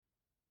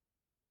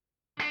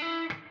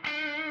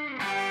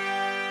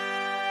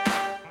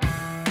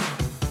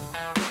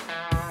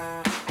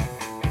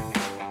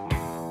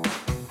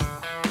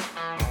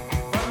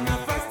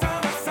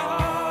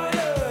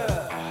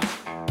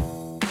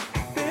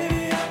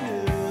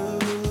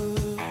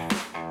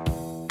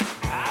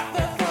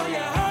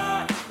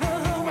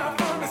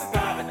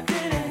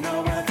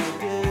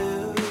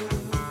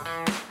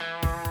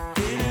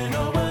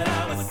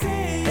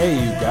Hey,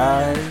 you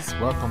guys,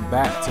 welcome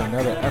back to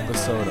another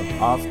episode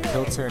of Off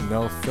Kilter,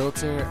 No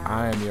Filter.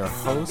 I am your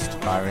host,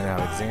 Byron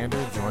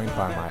Alexander, joined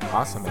by my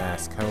awesome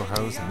ass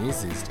co-host,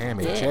 Mrs.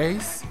 Tammy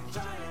Chase.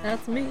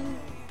 That's me.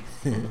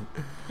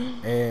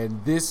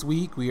 And this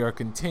week we are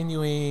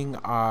continuing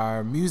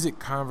our music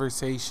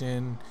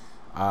conversation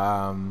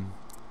because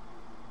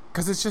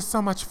it's just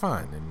so much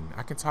fun and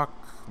I can talk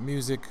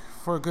music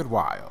for a good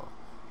while.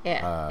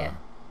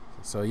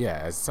 So yeah,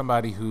 as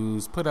somebody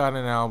who's put out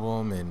an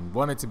album and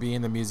wanted to be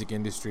in the music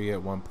industry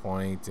at one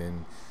point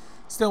and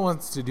still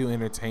wants to do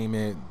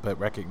entertainment, but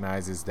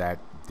recognizes that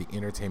the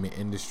entertainment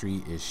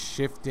industry is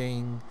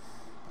shifting.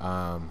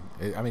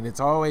 It's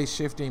always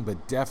shifting,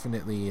 but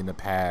definitely in the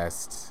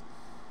past,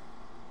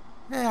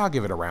 I'll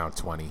give it around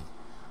 20.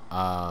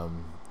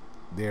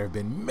 There have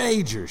been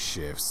major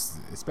shifts,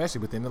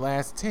 especially within the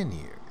last 10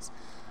 years.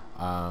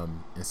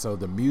 And so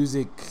the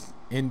music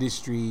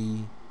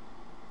industry,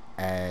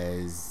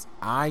 as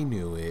I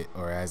knew it,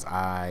 or as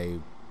I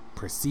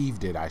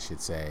perceived it, I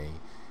should say,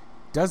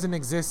 doesn't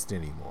exist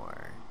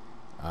anymore.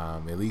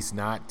 At least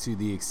not to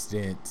the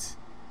extent,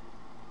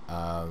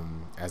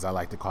 as I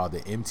like to call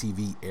the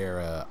MTV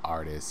era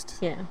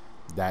artist.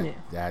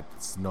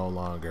 That's no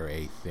longer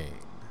a thing.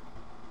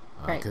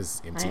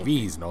 Because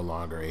MTV is no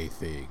longer a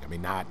thing. I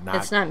mean, not.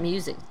 It's not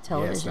music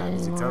television. It's not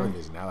music anymore.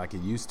 television, not like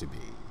it used to be.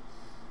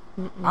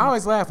 I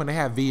always laugh when they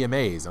have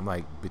VMAs. I'm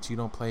like, but you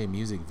don't play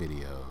music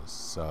videos,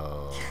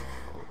 so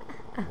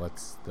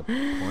what's the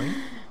point?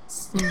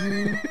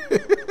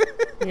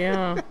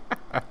 Yeah.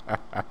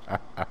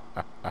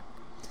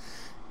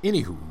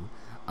 Anywho,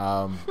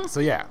 so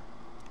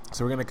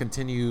we're gonna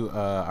continue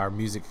our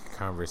music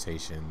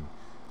conversation,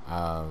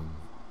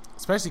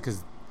 especially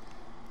because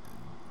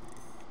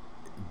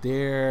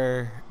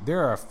there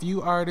are a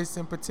few artists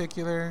in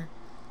particular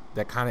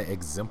that kind of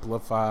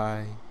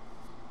exemplify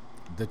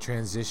the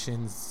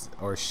transitions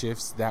or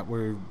shifts that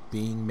were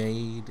being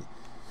made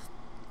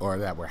or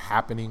that were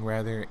happening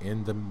rather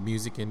in the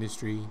music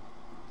industry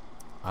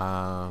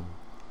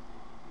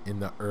in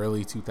the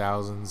early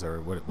 2000s,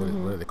 or what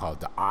are they called,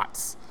 the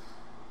aughts.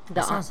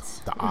 The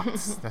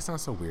aughts. That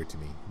sounds so weird to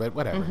me, but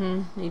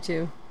whatever. Me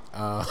too.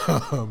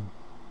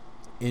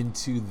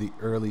 Into the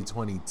early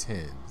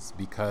 2010s,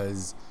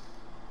 because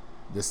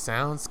the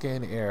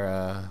SoundScan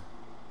era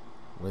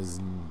was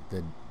in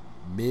the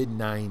mid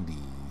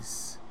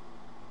 90s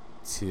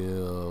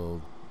till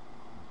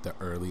the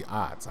early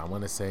aughts. I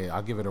want to say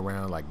I'll give it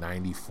around like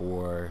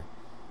 94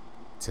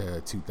 to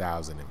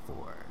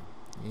 2004.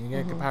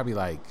 You could probably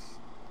like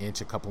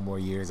inch a couple more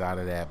years out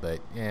of that,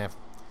 but yeah,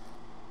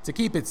 to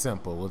keep it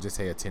simple, we'll just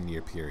say a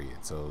 10-year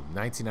period. So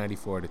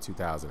 1994 to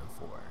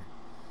 2004.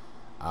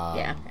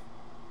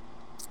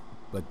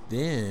 But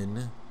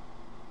then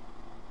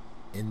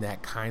in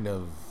that kind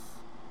of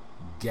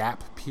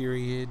gap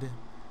period,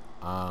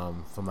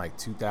 from like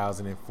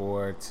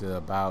 2004 to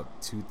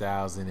about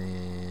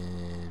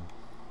 2008,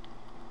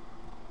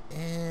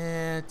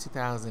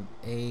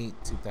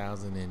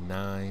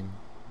 2009,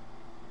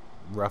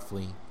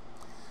 roughly.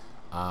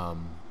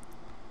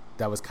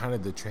 That was kind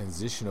of the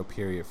transitional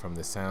period from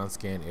the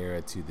SoundScan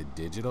era to the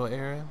digital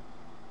era.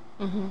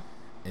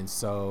 And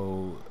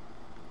so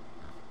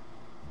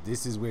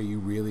this is where you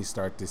really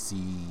start to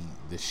see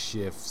the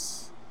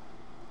shifts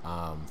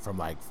from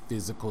like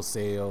physical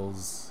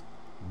sales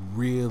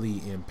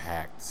really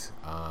impact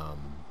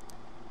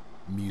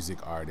music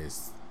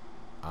artists,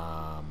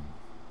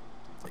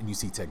 and you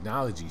see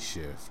technology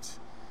shift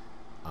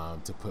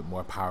to put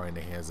more power in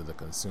the hands of the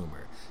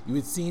consumer. You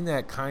had seen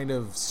that kind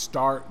of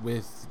start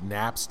with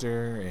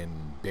Napster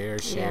and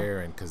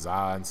BearShare and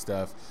Kazaa and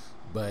stuff,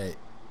 but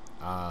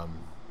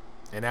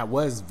and that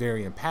was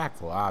very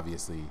impactful,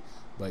 obviously,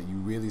 but you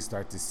really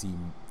start to see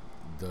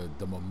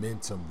the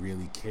momentum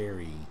really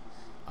carry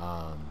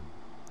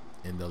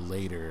in the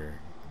later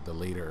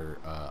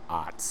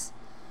aughts,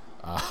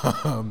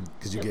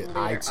 because you get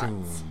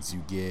iTunes,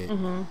 you get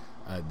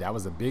that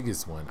was the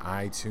biggest one,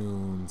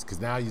 iTunes, because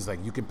now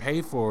you can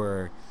pay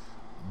for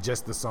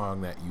just the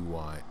song that you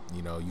want.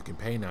 You can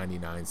pay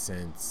 99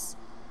 cents.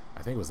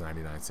 I think it was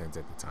 99 cents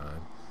at the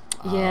time.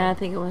 I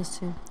think it was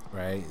too.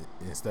 Right?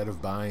 Instead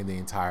of buying the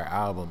entire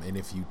album. And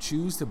if you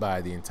choose to buy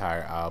the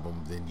entire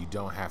album, then you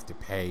don't have to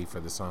pay for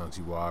the songs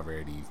you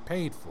already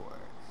paid for.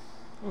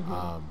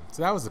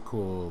 So that was a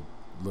cool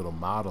little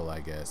model, I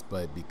guess.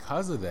 But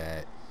because of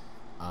that,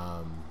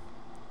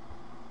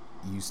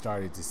 you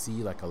started to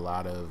see like a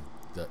lot of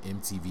the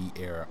MTV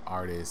era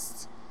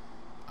artists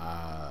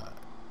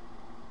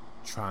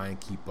try and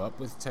keep up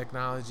with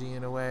technology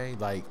in a way.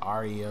 Like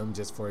REM,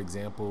 just for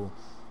example,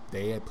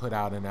 they had put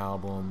out an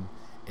album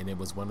and it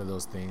was one of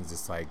those things,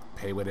 it's like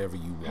pay whatever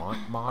you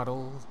want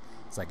model.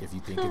 It's like, if you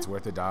think it's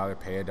worth $1,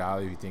 pay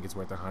 $1. If you think it's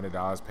worth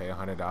 $100, pay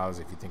 $100.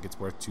 If you think it's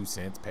worth 2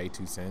 cents, pay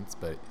 2 cents.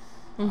 But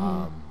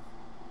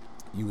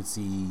you would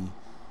see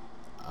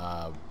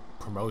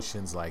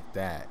promotions like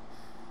that.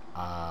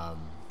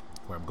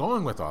 Where I'm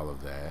going with all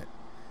of that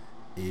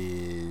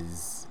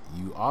is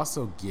you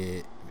also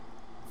get,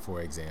 for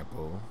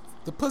example,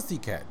 the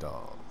Pussycat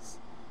Dolls.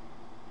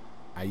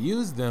 I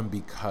use them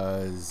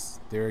because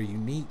they're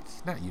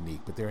not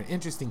unique, but they're an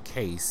interesting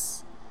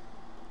case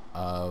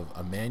of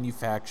a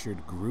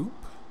manufactured group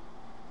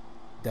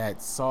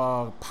that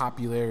saw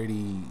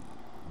popularity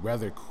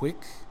rather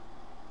quick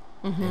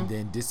and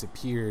then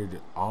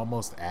disappeared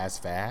almost as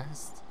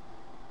fast.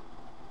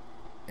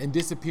 And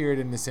disappeared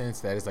in the sense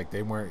that it's like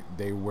they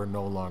were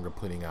no longer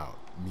putting out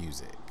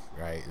music,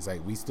 right? It's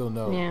like we still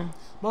know,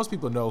 most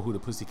people know who the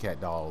Pussycat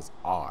Dolls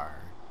are.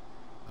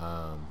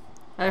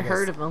 I've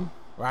heard of them.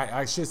 Right,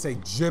 I should say,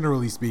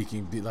 generally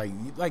speaking, like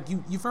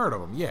you've heard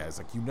of them. Yeah, it's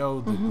like you know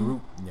the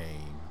group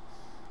name,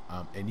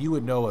 and you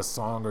would know a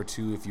song or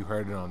two if you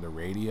heard it on the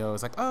radio.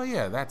 It's like, oh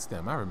yeah, that's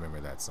them. I remember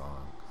that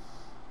song.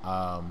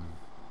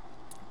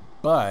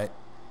 But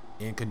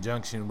in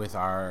conjunction with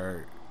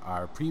our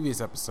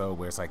previous episode,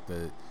 where it's like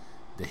the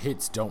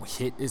hits don't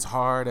hit as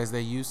hard as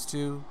they used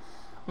to.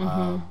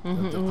 Yeah,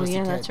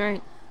 that's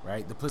right.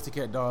 Right, the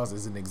Pussycat Dolls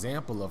is an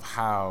example of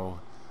how,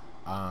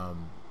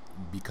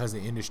 because the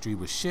industry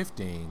was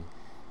shifting,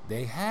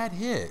 they had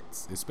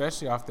hits,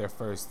 especially off their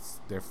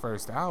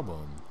first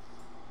album,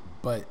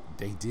 but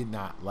they did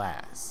not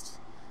last.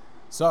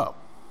 So,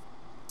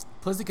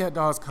 Pussycat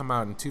Dolls come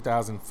out in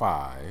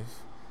 2005.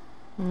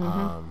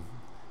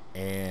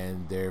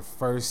 And their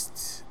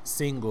first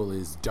single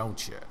is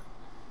Don't Ya,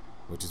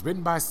 which is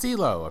written by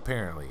CeeLo,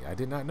 apparently. I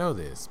did not know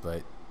this,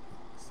 but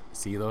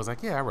CeeLo's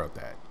like, yeah, I wrote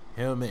that.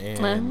 Him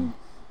and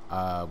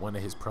one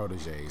of his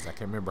proteges. I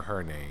can't remember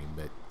her name,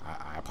 but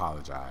I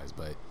apologize.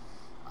 But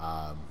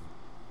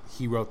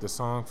he wrote the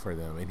song for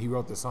them, and he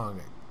wrote the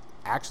song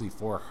actually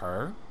for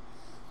her,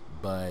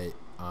 but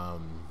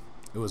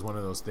it was one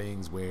of those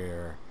things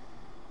where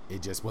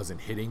it just wasn't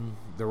hitting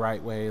the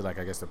right way. Like,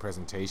 I guess the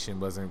presentation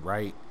wasn't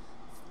right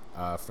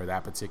for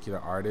that particular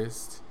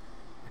artist,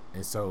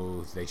 and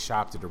so they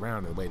shopped it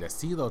around. And the way that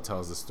CeeLo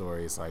tells the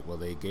story, it's like, well,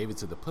 they gave it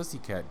to the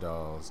Pussycat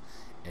Dolls,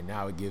 and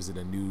now it gives it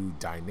a new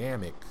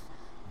dynamic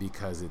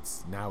because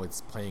it's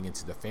playing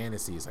into the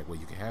fantasy. It's like, well,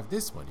 you can have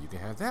this one, you can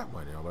have that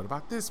one, what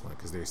about this one?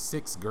 Because there's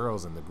 6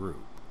 girls in the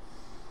group.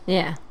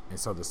 Yeah. And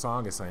so the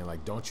song is saying,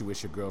 like, don't you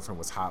wish your girlfriend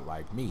was hot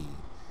like me?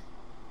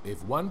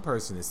 If one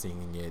person is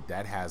singing it,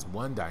 that has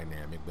one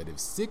dynamic, but if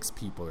 6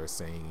 people are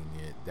singing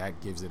it, that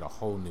gives it a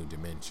whole new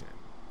dimension.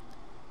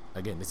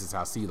 Again, this is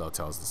how CeeLo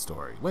tells the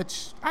story,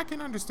 which I can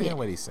understand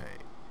what he's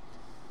saying.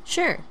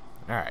 Sure.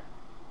 All right.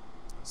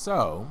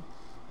 So,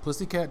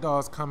 Pussycat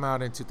Dolls come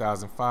out in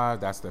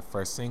 2005. That's their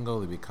first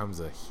single. It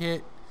becomes a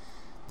hit.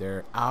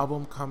 Their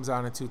album comes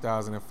out in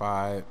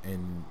 2005,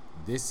 and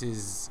this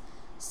is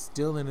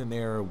still in an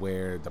era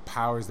where the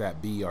powers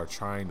that be are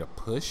trying to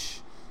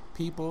push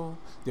people.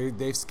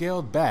 They've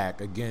scaled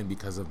back, again,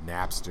 because of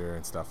Napster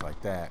and stuff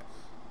like that.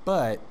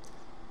 But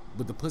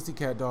with the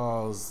Pussycat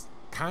Dolls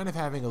kind of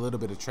having a little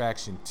bit of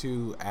traction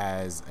too,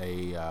 as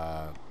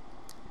a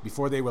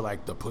before they were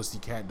like the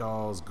Pussycat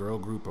Dolls girl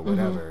group or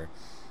whatever,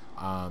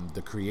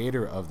 the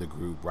creator of the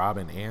group,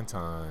 Robin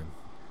Anton,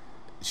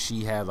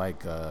 she had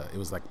like it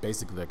was like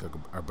basically like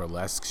a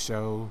burlesque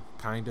show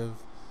kind of,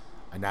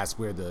 and that's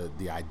where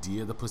the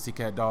idea of the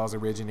Pussycat Dolls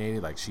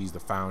originated. Like, she's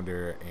the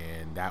founder,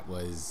 and it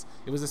was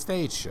a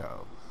stage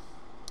show.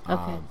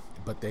 Okay.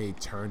 But they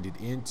turned it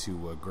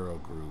into a girl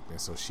group, and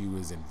so she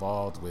was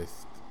involved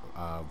with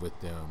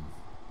them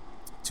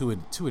to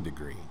a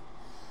degree.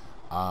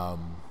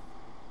 And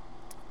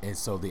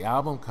so the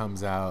album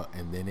comes out,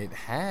 and then it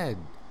had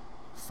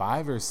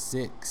 5 or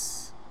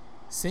 6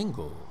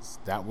 singles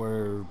that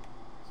were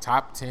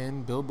top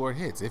 10 Billboard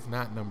hits, if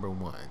not number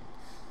 1.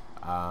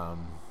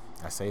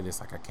 I say this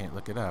like I can't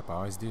look it up. I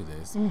always do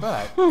this,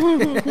 but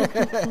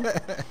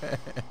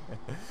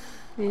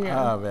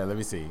Yeah. oh man, let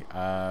me see.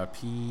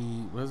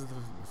 What was the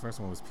first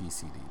one? Was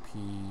PCD.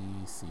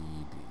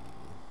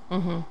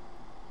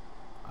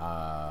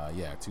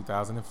 Yeah,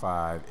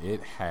 2005.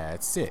 It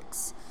had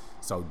 6.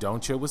 So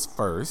Don't Ya was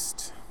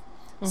first.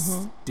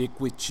 Stick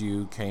With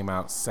You came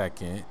out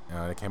second.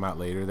 It came out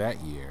later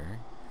that year.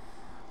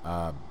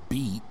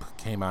 Beep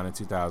came out in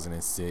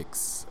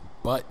 2006.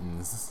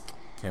 Buttons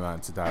came out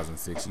in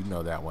 2006. You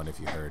know that one if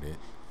you heard it.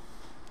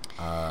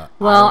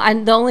 Well,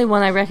 the only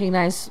one I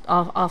recognize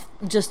off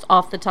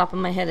the top of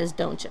my head is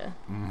Don't Ya.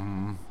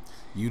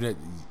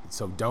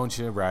 So Don't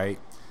Ya, right?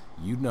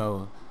 You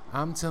know,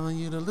 I'm telling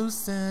you to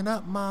loosen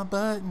up my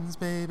buttons,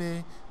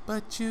 baby,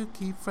 but you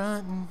keep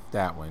fronting.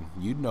 That one.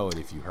 You'd know it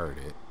if you heard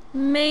it.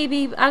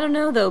 Maybe. I don't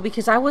know, though,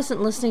 because I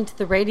wasn't listening to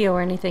the radio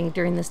or anything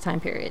during this time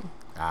period.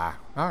 Ah,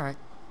 all right.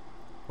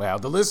 Well,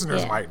 the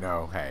listeners might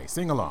know. Hey,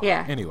 sing along.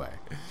 Yeah. Anyway.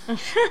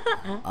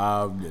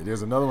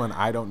 There's another one,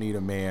 I Don't Need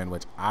a Man,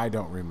 which I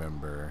don't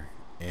remember,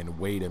 and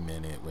Wait a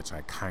Minute, which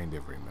I kind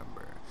of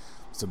remember.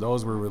 So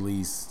those were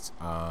released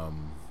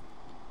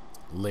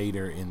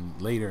later in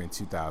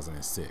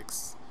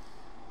 2006.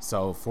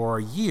 So for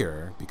a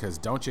year, because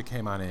Don't Ya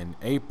came out in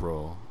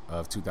April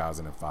of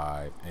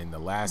 2005, and the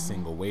last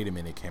single, Wait a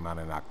Minute, came out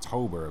in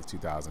October of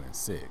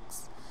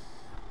 2006.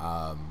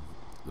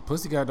 The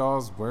Pussycat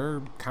Dolls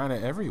were kind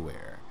of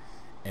everywhere,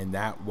 and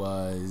that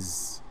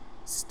was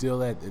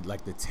still at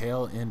like the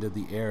tail end of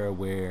the era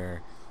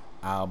where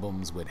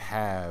albums would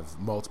have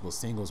multiple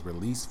singles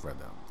released for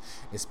them,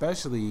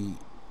 especially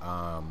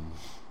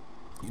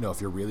if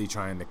you're really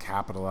trying to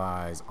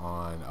capitalize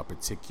on a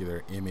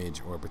particular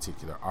image or a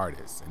particular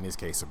artist, in this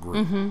case a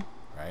group,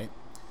 right?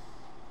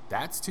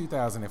 That's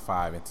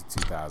 2005 into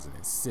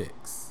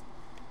 2006.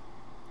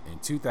 In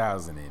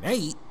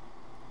 2008,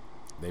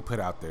 they put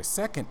out their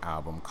second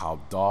album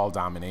called Doll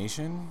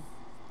Domination.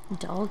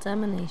 Doll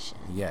Domination.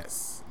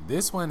 Yes.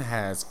 This one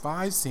has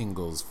 5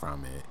 singles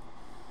from it,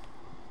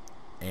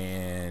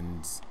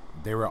 and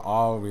they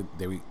all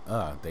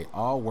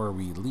were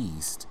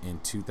released in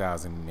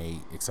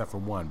 2008, except for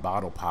one.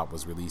 Bottle Pop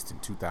was released in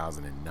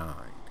 2009.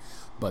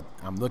 But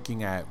I'm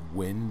looking at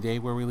when they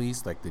were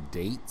released, like the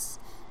dates,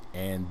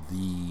 and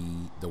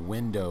the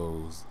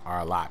windows are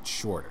a lot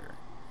shorter.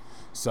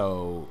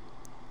 So,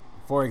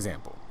 for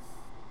example,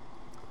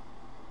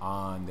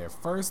 on their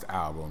first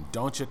album,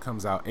 Don't Ya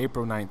comes out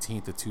April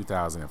 19th of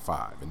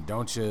 2005. And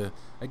Don't Ya,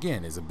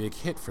 again, is a big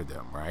hit for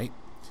them, right?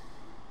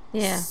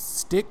 Yeah.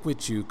 Stick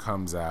With You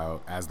comes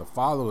out as the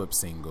follow-up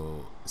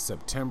single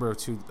September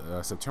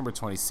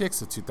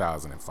 26th of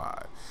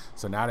 2005.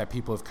 So now that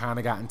people have kind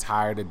of gotten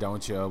tired of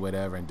Don't Ya or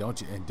whatever, and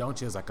Don't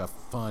Ya is like a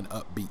fun,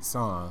 upbeat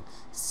song,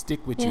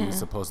 Stick With You is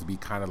supposed to be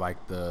kind of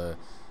like the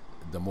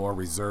more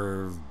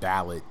reserved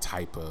ballad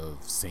type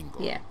of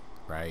single,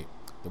 right?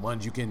 The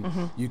ones you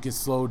can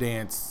slow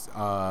dance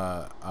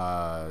to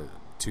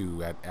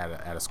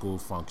at a school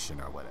function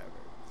or whatever.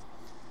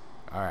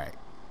 All right.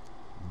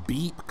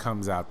 Beep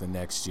comes out the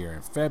next year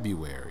in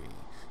February.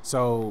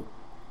 So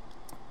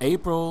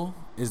April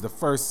is the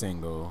first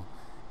single,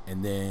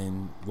 and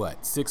then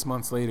 6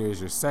 months later is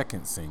your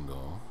second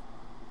single.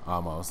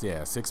 Almost,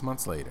 6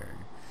 months later.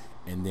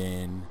 And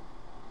then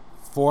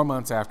 4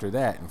 months after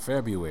that in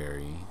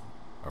February,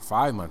 or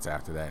 5 months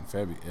after that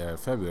in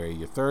February,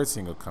 your third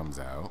single comes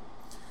out.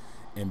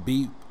 And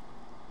Beep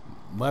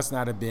must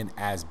not have been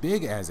as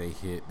big as a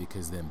hit,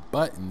 because then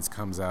Buttons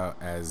comes out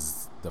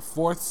as the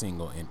fourth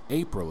single in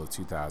April of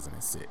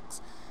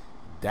 2006.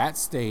 That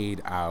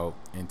stayed out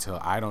until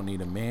I Don't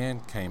Need a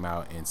Man came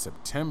out in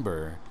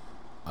September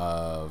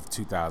of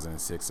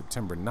 2006,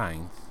 September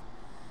 9th.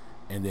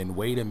 And then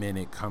Wait a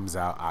Minute comes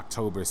out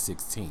October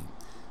 16th.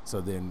 So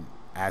then,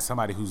 as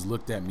somebody who's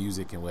looked at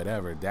music and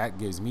whatever, that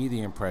gives me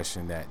the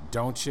impression that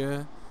Don't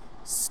Ya,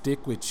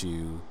 Stick With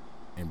You,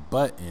 and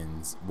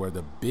Buttons were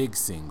the big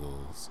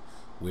singles,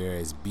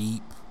 whereas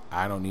Beep,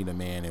 I Don't Need a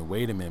Man, and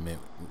Wait a Minute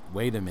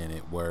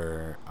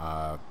were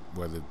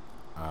the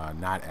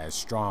not as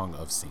strong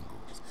of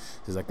singles.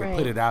 It's like they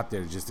put it out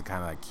there just to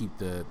kind of like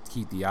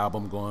keep the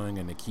album going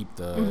and to keep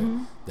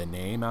the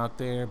name out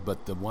there.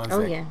 But the ones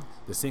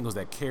the singles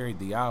that carried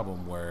the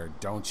album were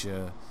Don't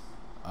Ya,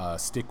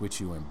 Stick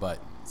With You, and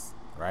Buttons,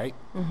 right?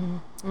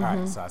 All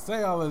right. So I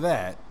say all of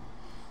that.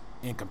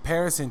 In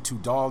comparison to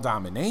Doll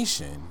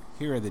Domination,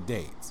 here are the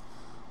dates.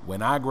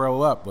 When I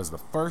Grow Up was the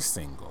first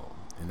single,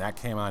 and that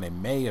came out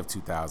in May of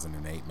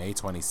 2008, May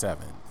 27th.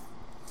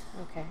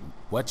 Okay.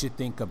 What You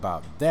Think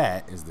About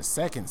That is the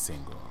second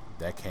single.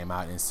 That came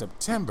out in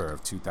September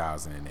of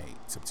 2008,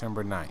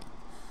 September 9th.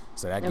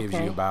 So that gives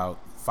you about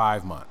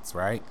 5 months,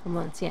 right?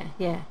 Months,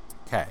 yeah.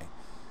 Okay.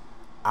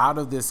 Out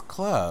of This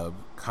Club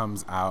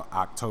comes out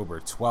October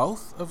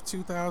 12th of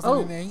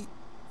 2008.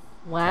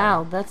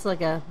 Wow, that's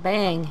like a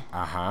bang.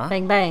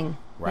 Bang, bang.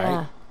 Right.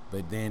 Yeah.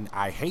 But then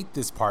I Hate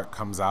This Part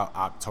comes out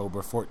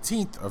October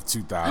 14th of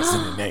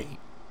 2008.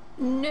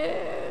 No.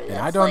 And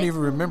I don't even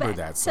remember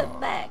that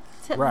song. Back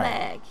to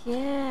back,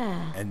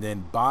 yeah. And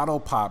then Bottle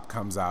Pop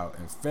comes out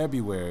in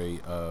February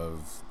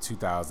of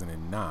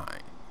 2009.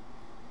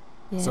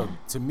 Yeah. So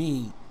to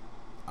me,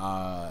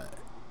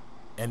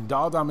 and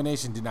Doll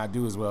Domination did not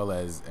do as well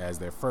as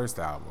their first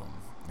album.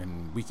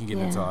 And we can get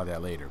into all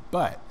that later.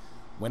 But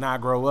When I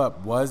Grow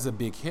Up was a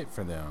big hit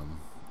for them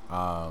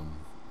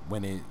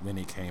when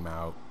it came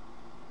out,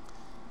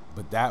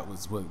 but that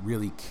was what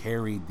really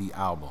carried the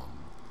album.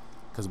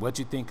 Because What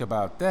You Think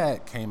About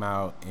That came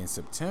out in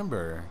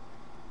September,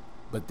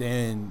 but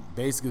then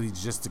basically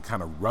just to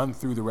kind of run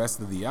through the rest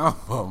of the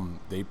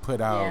album, they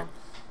put out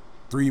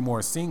 3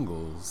 more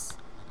singles.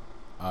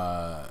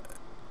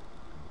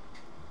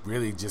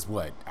 Really just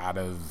out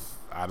of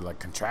like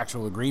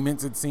contractual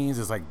agreements, it seems.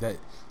 It's like that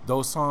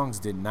those songs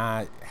did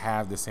not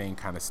have the same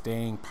kind of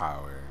staying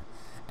power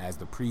as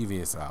the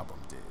previous album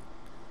did.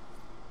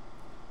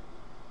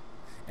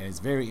 And it's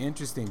very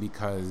interesting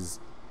because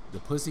the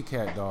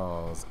Pussycat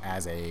Dolls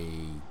as a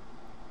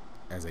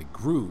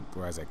group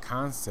or as a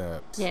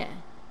concept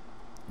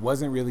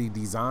wasn't really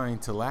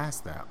designed to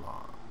last that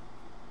long.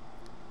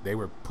 They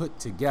were put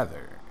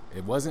together.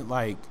 It wasn't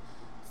like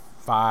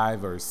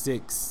 5 or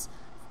 6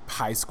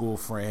 high school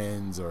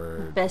friends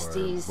or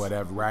besties or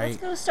whatever, right?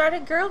 Let's go start a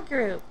girl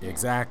group.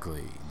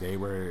 Exactly. They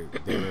were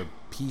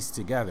pieced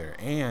together.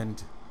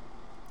 And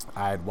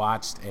I had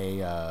watched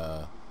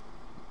a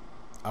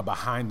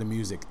behind the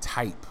music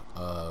type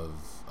of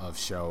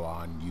show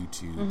on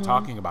YouTube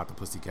talking about the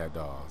Pussycat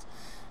Dolls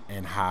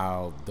and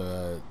how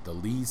the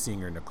lead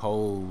singer,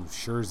 Nicole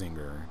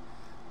Scherzinger,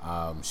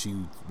 she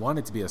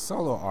wanted to be a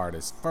solo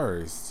artist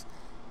first,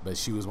 but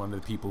she was one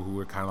of the people who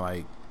were kind of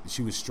like,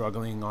 she was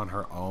struggling on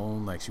her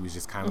own. Like she was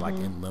just kind of like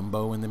in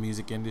limbo in the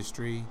music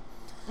industry.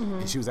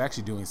 And she was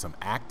actually doing some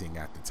acting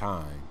at the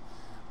time.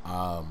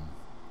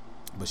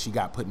 But she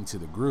got put into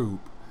the group,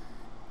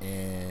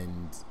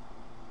 and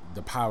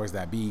the powers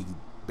that be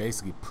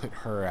basically put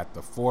her at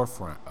the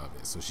forefront of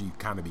it. So she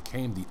kind of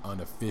became the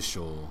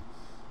unofficial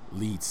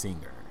lead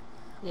singer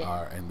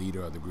and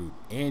leader of the group.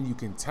 And you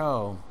can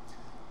tell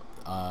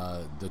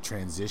the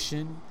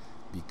transition,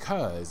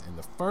 because in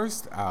the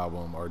first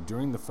album, or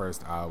during the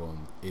first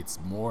album, it's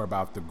more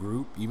about the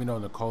group. Even though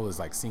Nicole is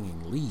like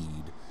singing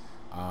lead,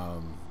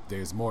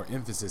 there's more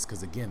emphasis,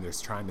 because again, they're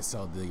trying to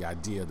sell the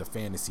idea, the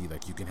fantasy,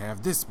 like you can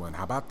have this one,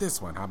 how about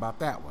this one, how about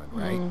that one,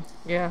 right?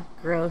 Yeah,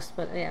 gross,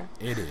 but yeah,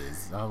 it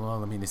is.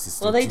 Well, I mean, this is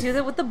still well, they do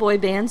that with the boy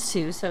bands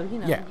too, so you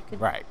know. Yeah, you could,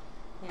 right.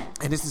 Yeah.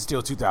 And this is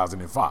still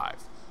 2005,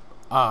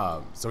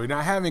 so we're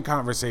not having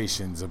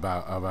conversations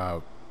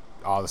about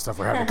all the stuff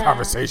we're having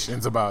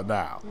conversations about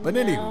now. But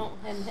anyway,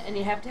 and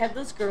you have to have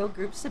those girl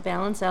groups to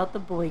balance out the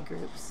boy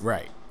groups,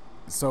 right?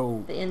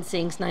 So the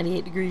NSYNC's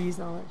 98 Degrees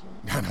and all that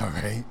shit. I know,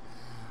 right?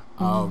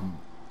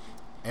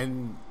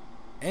 And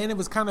it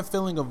was kind of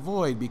filling a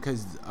void,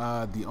 because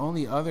the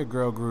only other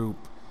girl group,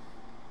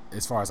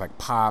 as far as like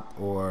pop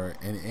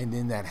and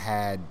then that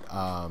had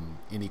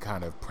any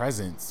kind of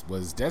presence,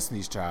 was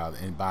Destiny's Child.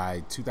 And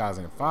by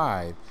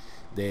 2005,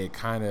 they had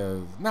kind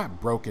of not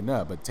broken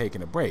up, but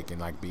taken a break.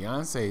 And like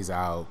Beyonce's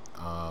out,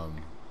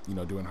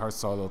 doing her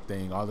solo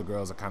thing. All the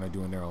girls are kind of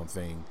doing their own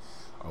thing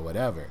or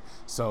whatever.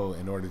 So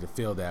in order to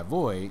fill that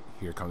void,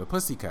 here come the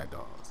Pussycat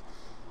Dolls.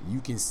 You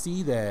can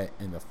see that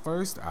in the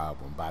first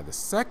album. By the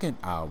second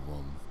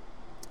album,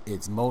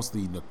 it's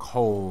mostly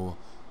Nicole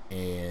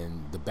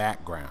and the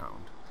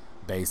background,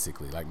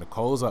 basically. Like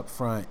Nicole's up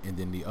front, and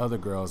then the other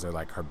girls are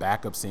like her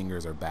backup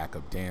singers or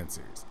backup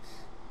dancers.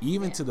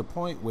 Even to the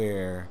point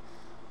where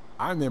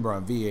I remember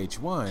on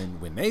VH1,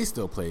 when they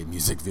still played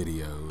music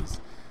videos,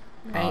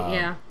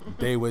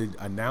 they would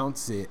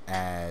announce it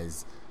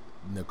as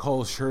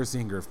Nicole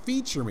Scherzinger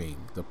featuring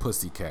the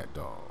Pussycat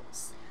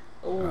Dolls.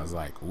 I was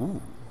like,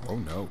 ooh. Oh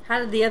no! How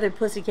did the other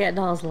Pussycat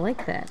Dolls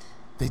like that?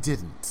 They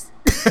didn't.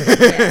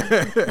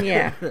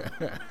 Yeah.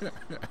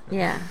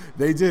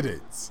 They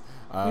didn't.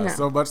 No.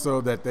 So much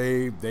so that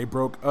they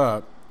broke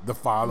up the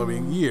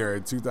following year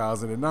in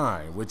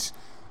 2009, which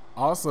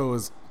also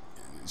is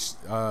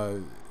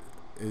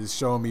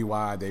showing me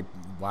why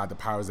the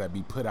powers that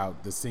be put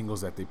out the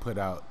singles that they put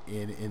out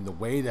in the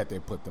way that they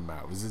put them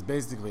out. It was just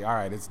basically, all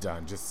right, it's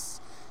done.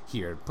 Just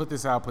here, put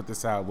this out.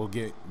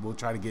 We'll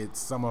try to get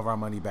some of our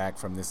money back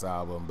from this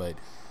album, but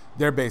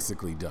they're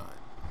basically done,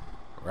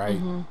 right?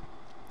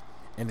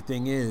 And the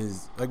thing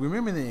is, like,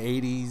 remember in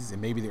the 80s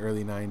and maybe the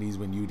early 90s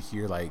when you'd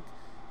hear like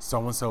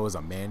so-and-so is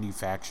a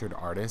manufactured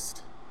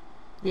artist?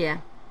 Yeah.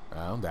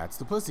 Well, that's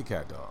the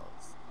Pussycat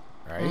Dolls,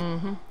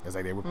 right? It's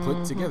like they were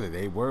put together.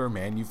 They were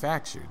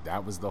manufactured.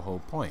 That was the whole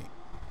point.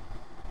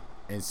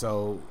 And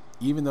so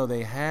even though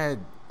they had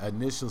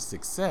initial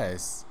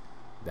success,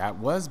 that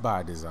was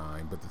by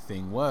design. But the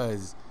thing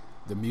was,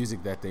 the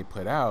music that they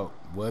put out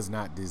was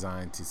not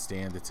designed to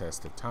stand the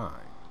test of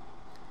time.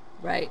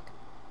 Right.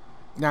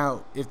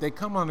 Now, if the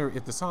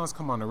songs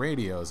come on the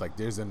radio, it's like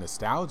there's a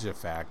nostalgia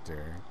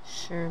factor.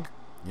 Sure.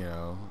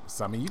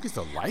 So I mean, you can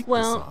still like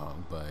the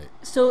song, but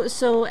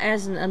so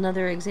as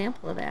another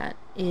example of that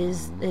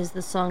is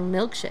the song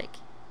Milkshake.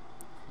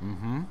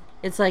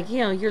 It's like,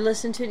 you're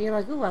listening to it and you're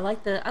like, ooh, I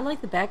like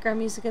the background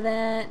music of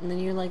that, and then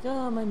you're like,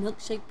 oh, my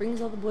milkshake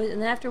brings all the boys,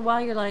 and then after a while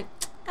you're like,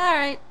 all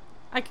right,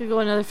 I could go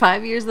another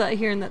 5 years without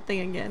hearing that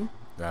thing again.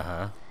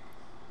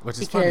 Which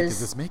is funny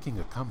because it's making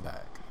a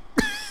comeback.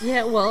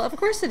 Yeah, well, of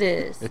course it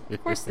is.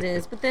 Of course it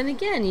is. But then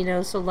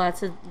again, so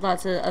lots of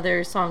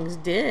other songs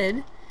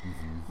did,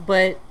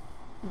 but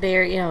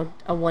they're,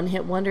 a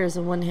one-hit wonder is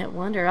a one-hit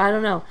wonder. I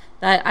don't know.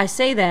 I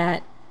say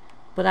that,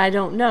 but I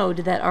don't know.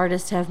 Did that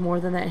artist have more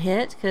than that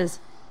hit? Because,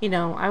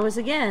 I was,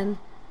 again,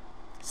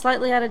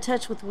 slightly out of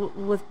touch with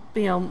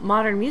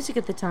modern music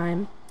at the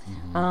time.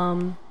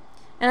 And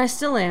I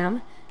still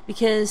am,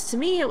 because to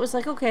me it was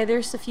like, okay,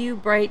 there's a few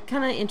bright,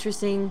 kind of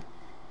interesting,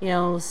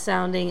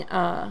 sounding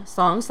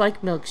songs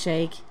like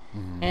Milkshake.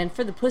 And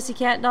for the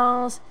Pussycat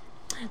Dolls,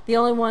 the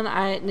only one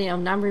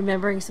I'm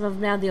remembering some of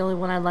them now. The only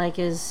one I like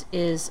is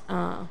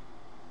Won't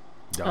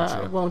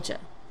Ya.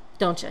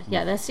 Don't Ya?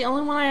 Yeah, that's the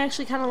only one I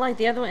actually kind of like.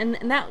 The other one,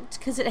 and that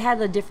because it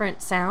had a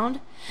different sound.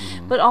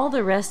 But all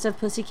the rest of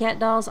Pussycat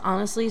Dolls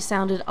honestly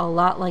sounded a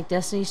lot like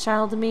Destiny's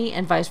Child to me,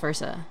 and vice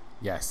versa.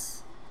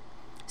 Yes.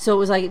 So it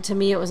was like, to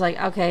me, it was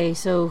like, okay,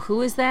 so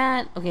who is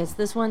that? Okay, it's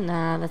this one.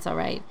 Nah, that's all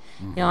right.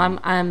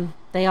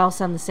 They all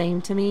sound the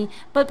same to me.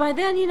 But by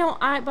then,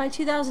 by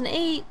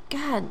 2008,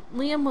 God,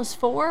 Liam was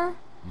 4.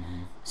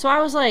 So I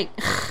was like,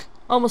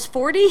 almost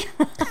 40.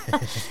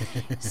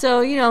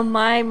 So,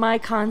 my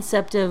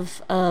concept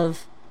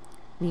of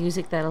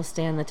music that'll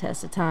stand the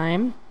test of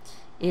time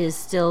is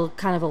still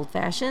kind of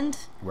old-fashioned.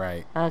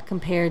 Right.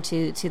 Compared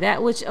to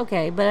that, which,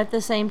 okay, but at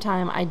the same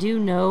time, I do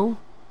know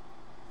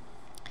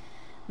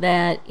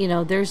that, you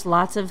know, there's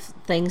lots of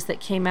things that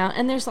came out,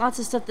 and there's lots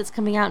of stuff that's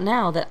coming out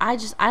now that I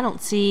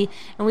don't see,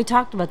 and we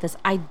talked about this,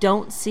 I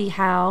don't see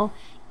how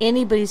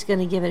anybody's going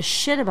to give a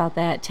shit about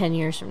that 10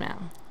 years from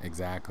now.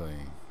 Exactly.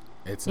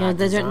 It's you know,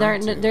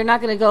 they're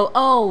not going to go,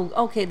 oh,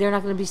 okay, they're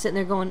not going to be sitting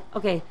there going,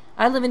 okay,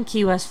 I live in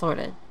Key West,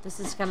 Florida. This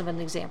is kind of an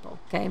example,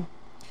 okay?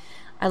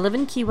 I live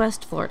in Key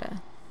West,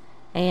 Florida,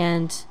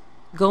 and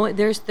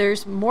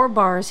there's more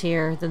bars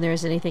here than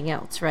there's anything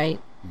else, right?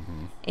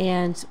 Mm-hmm.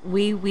 And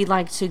we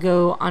like to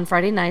go on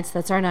Friday nights.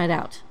 That's our night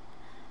out.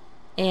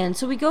 And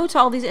so we go to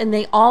all these, and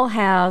they all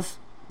have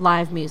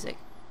live music,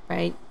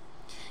 right?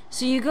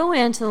 So you go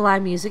into the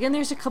live music, and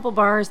there's a couple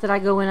bars that I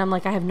go in. I'm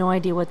like, I have no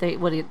idea what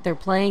they're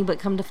playing, but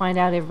come to find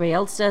out, everybody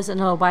else does.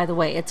 And oh, by the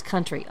way, it's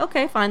country.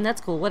 Okay, fine,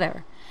 that's cool,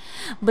 whatever.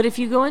 But if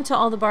you go into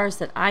all the bars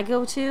that I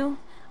go to,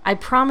 I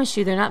promise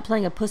you, they're not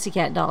playing a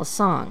Pussycat Dolls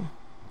song.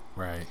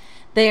 Right.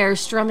 They are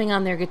strumming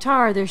on their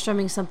guitar. They're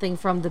strumming something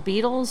from the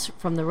Beatles,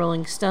 from the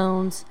Rolling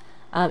Stones,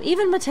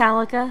 even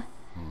Metallica.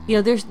 Mm-hmm.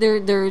 You know,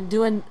 they're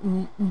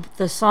doing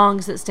the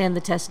songs that stand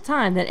the test of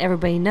time that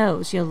everybody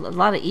knows. You know, a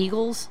lot of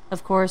Eagles,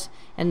 of course,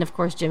 and of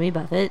course Jimmy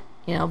Buffett.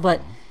 You know,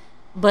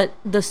 but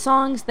the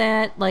songs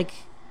that like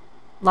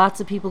lots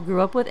of people grew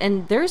up with,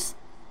 and there's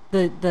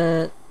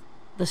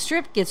the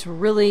strip gets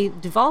really,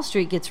 Duval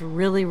Street gets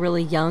really,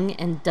 really young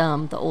and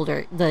dumb the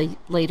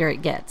later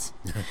it gets.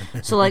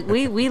 So like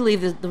we leave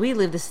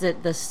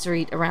the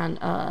street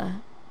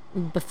around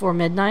before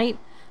midnight,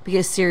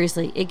 because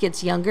seriously, it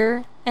gets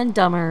younger and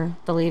dumber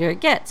the later it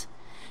gets.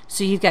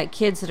 So you've got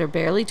kids that are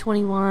barely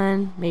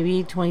 21,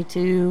 maybe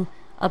 22,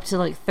 up to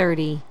like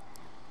 30,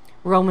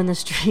 roaming the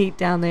street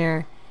down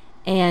there,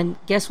 and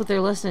guess what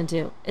they're listening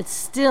to? It's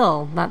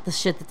still not the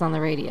shit that's on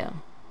the radio.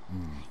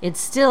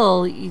 It's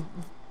still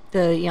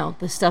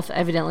the stuff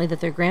evidently that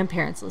their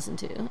grandparents listen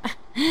to,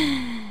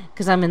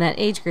 because I'm in that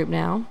age group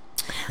now.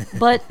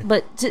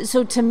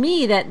 So to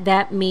me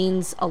that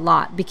means a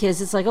lot, because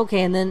it's like,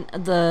 okay, and then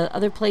the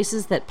other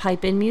places that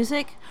pipe in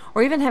music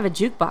or even have a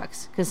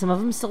jukebox, because some of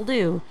them still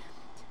do,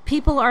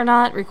 people are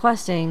not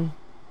requesting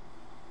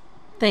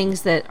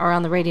things that are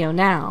on the radio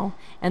now,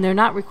 and they're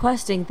not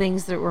requesting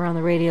things that were on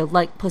the radio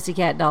like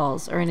Pussycat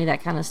Dolls or any of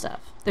that kind of stuff.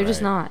 They're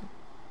just not.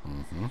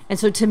 Mm-hmm. And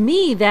so to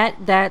me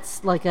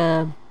that's like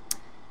a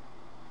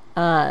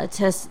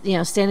test, you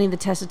know, standing the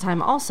test of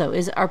time. Also,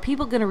 are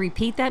people going to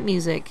repeat that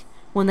music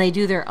when they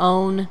do their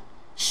own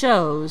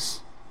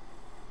shows?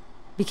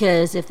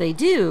 Because if they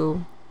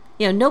do,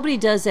 you know, nobody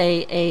does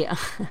a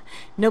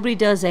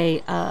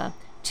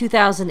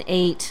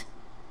 2008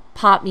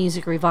 pop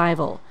music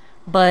revival,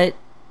 but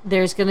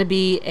there's going to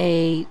be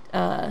a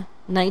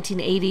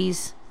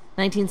 1970s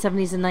and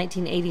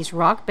 1980s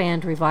rock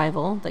band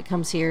revival that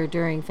comes here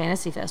during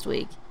Fantasy Fest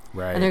week.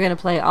 Right. And they're going to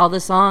play all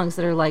the songs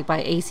that are like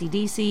by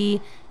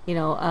AC/DC, you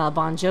know,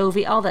 Bon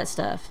Jovi, all that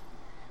stuff.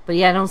 But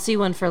yeah, I don't see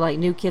one for like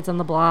New Kids on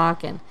the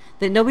Block, and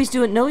that nobody's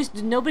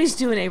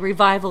doing a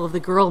revival of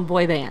the girl and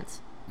boy bands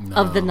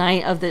of the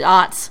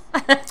aughts.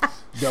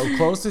 The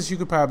closest you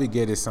could probably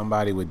get is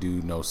somebody would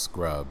do No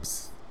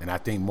Scrubs, and I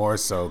think more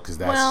so because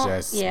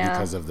that's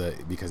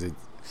because it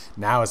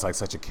now it's like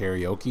such a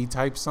karaoke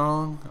type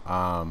song,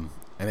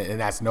 and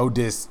that's no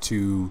diss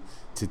to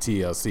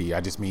TLC. I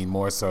just mean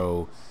more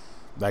so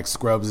like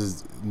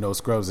No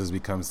Scrubs has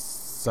become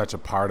such a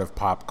part of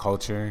pop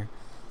culture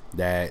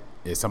that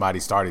if somebody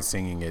started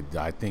singing it,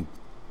 I think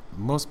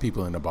most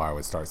people in the bar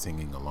would start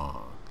singing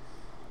along.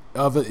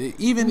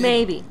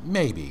 Maybe.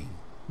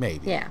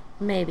 Yeah,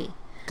 maybe.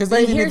 Because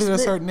even at a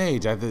certain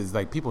age, it's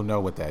like people know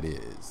what that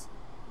is.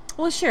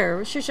 Well, sure.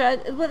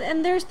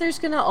 And there's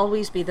going to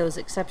always be those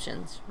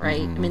exceptions,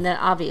 right? Mm-hmm. I mean, that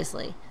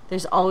obviously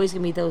there's always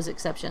going to be those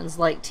exceptions,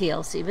 like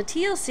TLC. But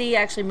TLC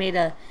actually made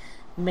a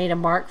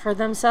mark for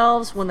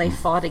themselves when they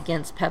fought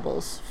against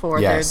Pebbles for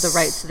the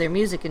rights to their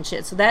music and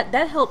shit. So that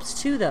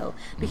helps too, though,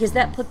 because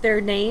that put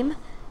their name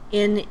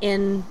in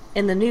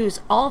the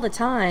news all the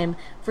time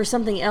for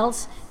something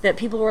else that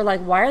people were like,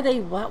 why are they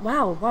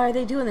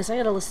doing this? I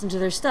gotta listen to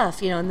their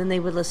stuff, you know. And then they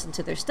would listen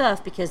to their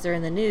stuff because they're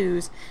in the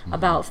news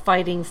about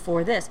fighting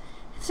for this.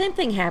 Same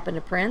thing happened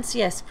to Prince.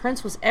 Yes,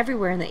 Prince was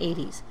everywhere in the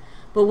 80s,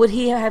 but would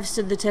he have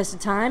stood the test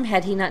of time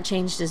had he not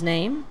changed his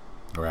name?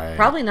 Right.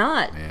 Probably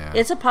not. Yeah.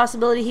 It's a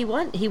possibility he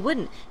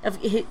wouldn't.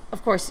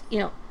 Of course, you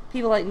know,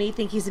 people like me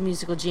think he's a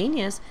musical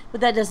genius, but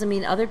that doesn't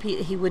mean other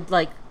people he would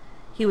like,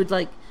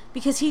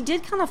 because he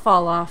did kind of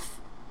fall off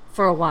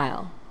for a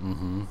while.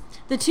 Mm-hmm.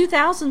 The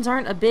 2000s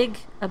aren't the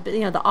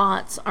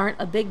aughts aren't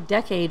a big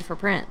decade for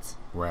Prince.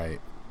 Right.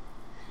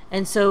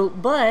 And so,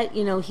 but,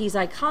 you know, he's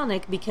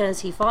iconic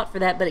because he fought for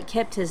that, but it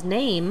kept his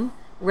name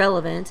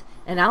relevant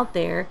and out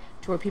there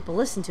to where people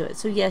listen to it.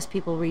 So yes,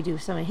 people redo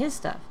some of his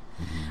stuff.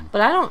 Mm-hmm.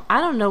 But I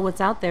don't know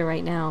what's out there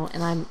right now,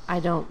 and I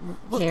don't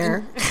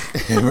care.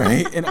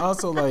 Right. And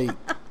also, like,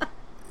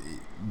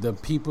 the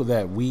people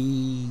that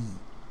we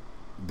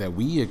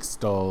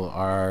extol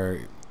are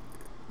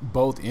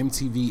both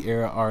MTV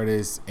era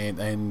artists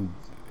and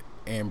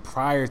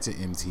prior to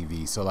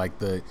MTV. So like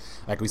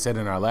we said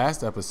in our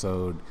last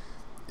episode,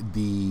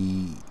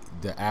 the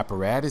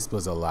apparatus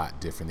was a lot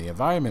different. The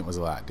environment was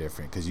a lot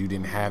different because you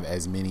didn't have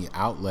as many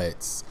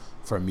outlets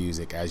for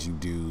music as you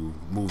do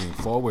moving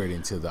forward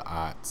into the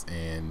aughts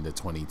and the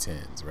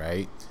 2010s,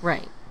 right?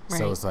 Right.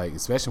 So it's like,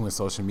 especially when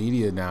social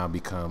media now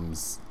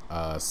becomes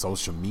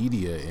social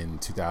media in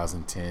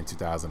 2010,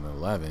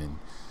 2011,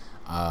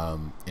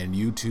 and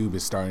YouTube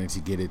is starting to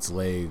get its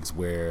legs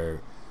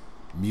where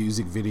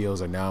music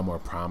videos are now more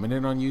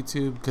prominent on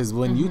YouTube. Because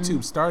when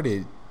YouTube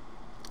started,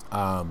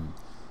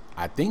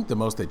 I think the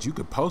most that you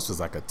could post was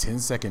like a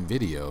 10-second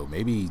video,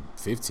 maybe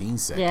 15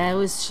 seconds. Yeah, it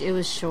was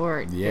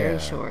short, very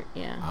short.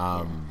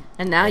 Yeah.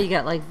 And now you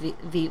got like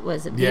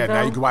was it Vivo? Yeah,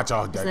 now you can watch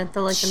all. Is that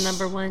the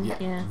number one?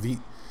 Yeah.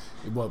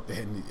 Well,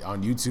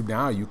 on YouTube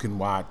now you can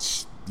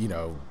watch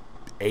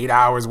 8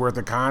 hours worth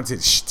of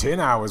content,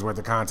 10 hours worth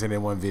of content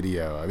in one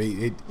video. I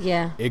mean,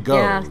 it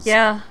goes.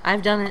 Yeah,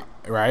 I've done it.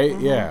 Right?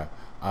 Yeah.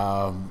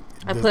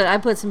 I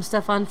put some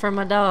stuff on for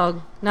my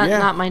dog.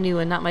 Not my new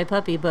one, not my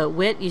puppy, but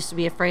Wit used to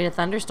be afraid of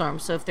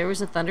thunderstorms. So if there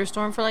was a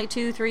thunderstorm for like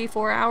 2, 3,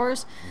 4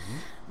 hours,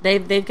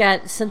 they've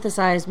got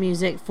synthesized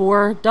music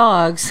for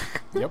dogs.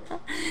 Yep.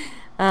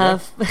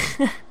 I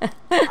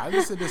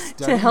listen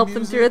to help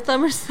them through a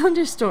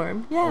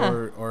thunderstorm. Yeah.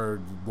 Or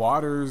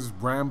water's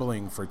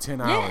rambling for 10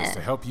 hours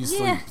to help you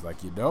sleep.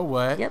 Like, you know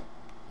what? Yep.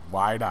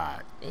 Why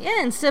not?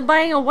 Yeah, instead of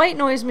buying a white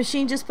noise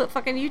machine, just put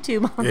fucking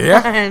YouTube on.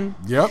 Yeah.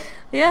 Yep.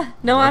 Yeah.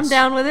 No, I'm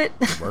down with it.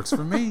 Works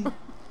for me.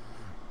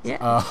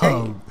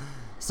 Yeah.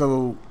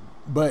 So,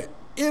 but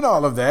in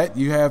all of that,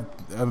 you have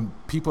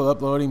people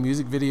uploading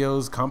music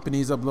videos,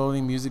 companies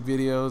uploading music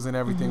videos, and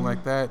everything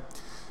like that.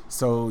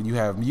 So you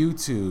have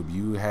YouTube,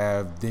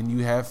 then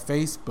you have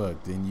Facebook,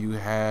 then you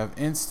have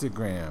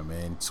Instagram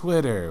and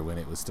Twitter when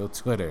it was still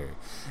Twitter,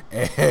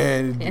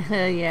 and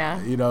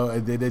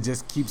and then it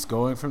just keeps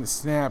going from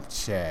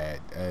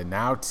Snapchat,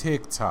 now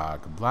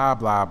TikTok, blah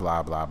blah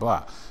blah blah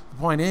blah. The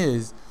point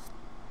is,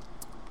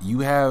 you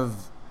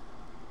have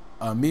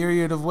a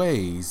myriad of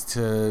ways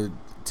to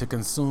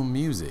consume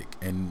music,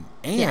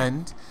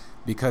 and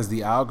because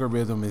the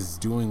algorithm is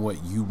doing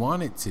what you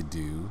want it to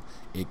do,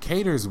 it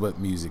caters what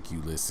music you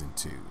listen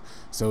to.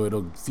 So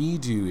it'll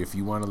feed you if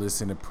you want to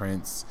listen to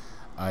Prince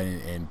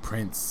and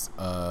Prince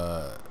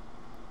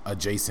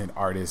adjacent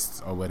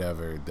artists or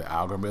whatever. The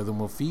algorithm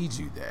will feed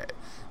you that.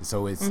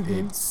 So it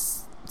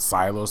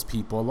silos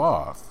people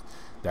off.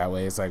 That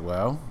way it's like,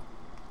 well,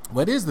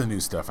 what is the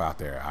new stuff out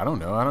there? I don't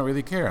know. I don't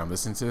really care. I'm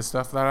listening to the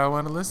stuff that I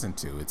want to listen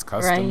to. It's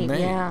custom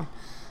made.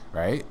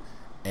 Right?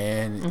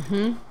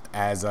 And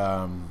as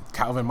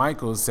Calvin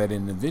Michaels said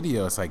in the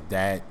video, it's like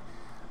that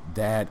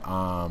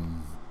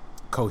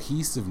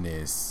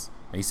cohesiveness,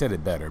 he said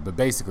it better, but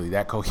basically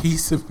that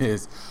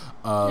cohesiveness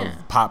of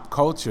pop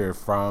culture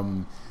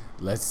from,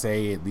 let's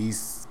say, at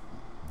least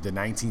the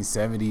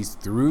 1970s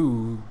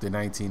through the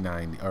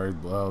 1990s or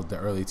the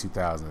early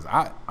 2000s.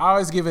 I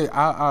always give it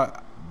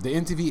the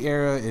MTV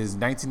era is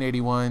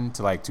 1981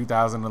 to like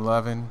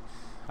 2011.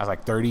 That's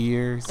like 30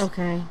 years.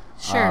 Okay,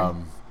 sure.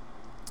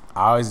 I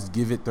always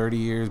give it 30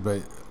 years,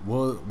 but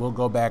we'll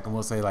go back and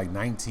we'll say like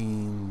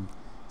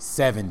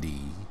 1970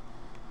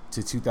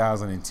 to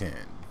 2010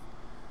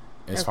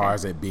 as far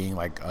as it being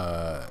like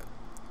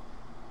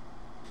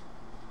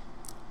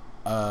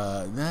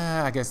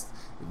I guess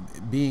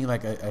being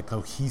like a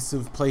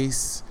cohesive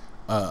place,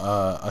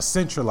 a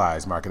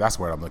centralized market. That's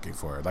what I'm looking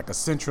for, like a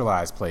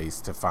centralized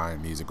place to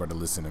find music or to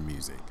listen to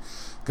music,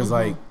 because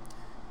like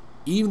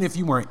even if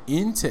you weren't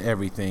into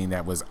everything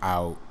that was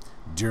out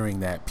during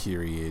that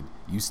period,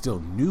 you still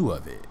knew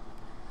of it.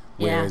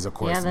 Whereas of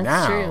course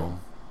now,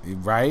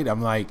 right,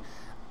 I'm like,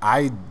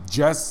 I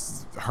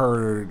just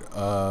heard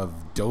of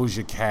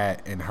Doja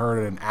Cat and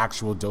heard an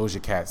actual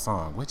Doja Cat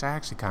song, which I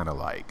actually kind of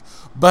like,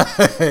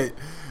 but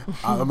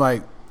I'm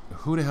like,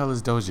 who the hell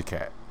is Doja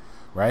Cat,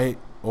 right?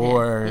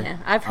 Or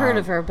I've heard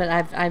of her, but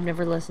I've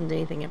never listened to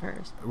anything of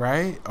hers,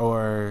 right?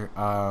 Or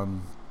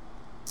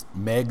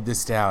Meg Thee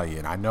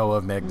Stallion. I know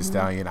of Meg Thee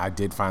Stallion. I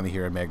did finally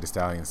hear a Meg Thee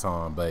Stallion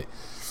song, but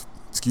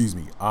excuse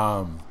me.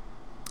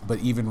 But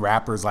even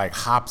rappers like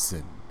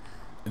Hopsin.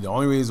 The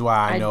only reason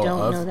why I don't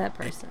know that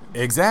person.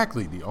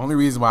 Exactly. The only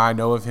reason why I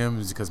know of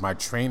him is because my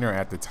trainer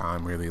at the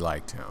time really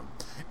liked him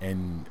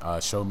and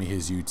showed me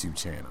his YouTube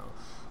channel.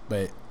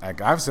 But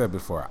like I've said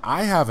before,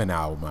 I have an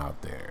album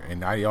out there,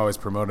 and I always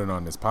promote it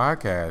on this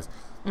podcast.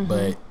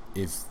 But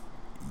if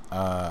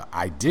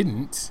I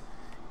didn't,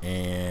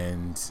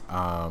 and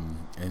I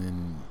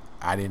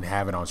didn't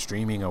have it on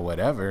streaming or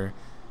whatever,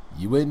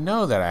 you wouldn't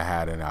know that I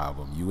had an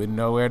album. You wouldn't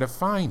know where to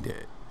find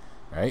it.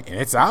 Right?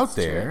 And it's out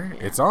there. True,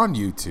 yeah. It's on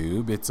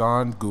YouTube. It's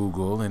on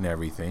Google and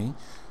everything.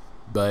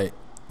 But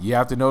you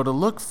have to know to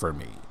look for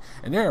me.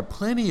 And there are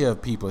plenty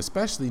of people,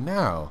 especially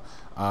now,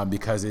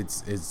 because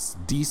it's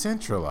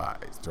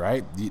decentralized,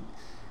 right?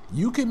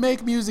 You can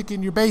make music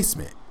in your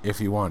basement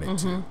if you wanted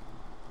to,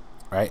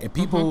 right? And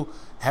people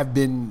have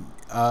been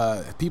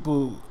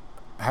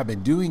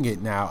doing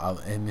it now,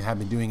 and have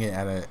been doing it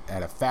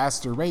at a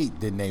faster rate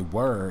than they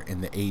were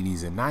in the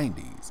 80s and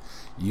 90s.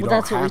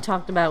 That's what we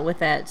talked about with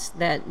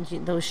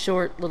those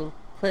short little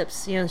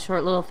clips, you know, the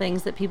short little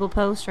things that people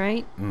post,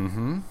 right?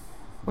 Mm-hmm.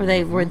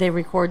 Where they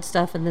record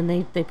stuff and then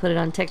they put it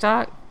on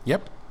TikTok.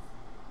 Yep.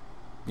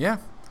 Yeah,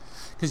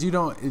 because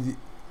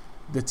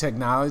the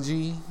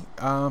technology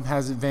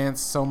has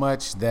advanced so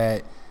much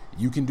that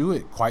you can do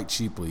it quite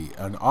cheaply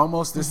and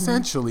almost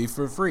essentially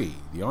for free.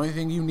 The only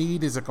thing you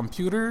need is a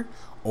computer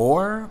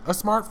or a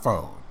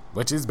smartphone,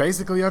 which is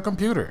basically a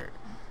computer,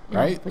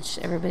 right? Which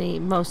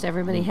most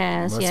everybody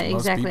has. Most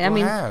Exactly. people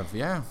have,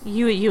 yeah.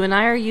 You and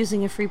I are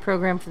using a free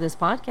program for this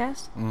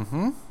podcast.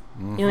 Mm-hmm.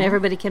 Mm-hmm. You know,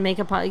 everybody can make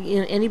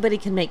anybody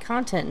can make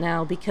content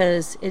now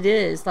because it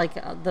is like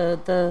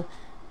the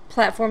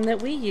platform that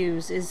we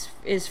use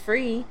is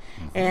free,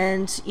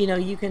 and you know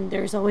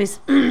there's always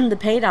the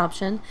paid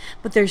option,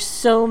 but there's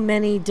so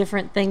many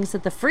different things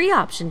that the free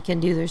option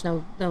can do. There's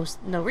no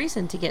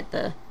reason to get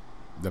the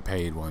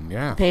paid one,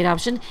 yeah, paid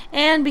option.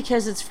 And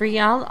because it's free,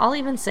 I'll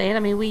even say it. I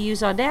mean, we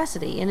use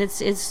Audacity, and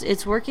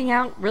it's working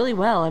out really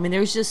well. I mean,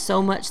 there's just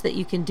so much that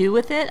you can do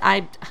with it.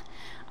 I've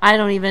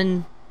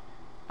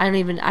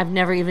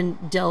never even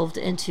delved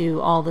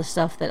into all the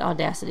stuff that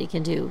Audacity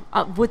can do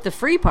with the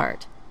free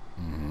part.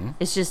 Mm-hmm.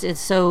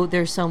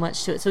 There's so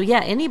much to it. So yeah,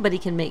 anybody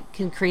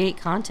can create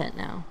content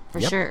now for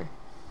sure.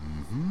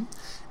 Mm-hmm.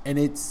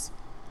 And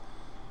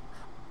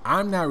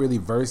I'm not really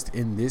versed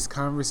in this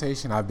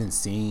conversation. I've been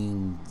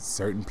seeing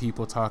certain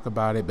people talk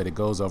about it, but it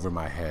goes over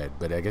my head.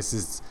 But I guess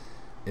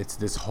it's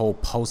this whole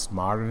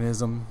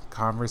postmodernism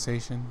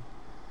conversation.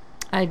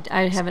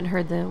 I haven't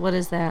heard what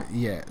is that?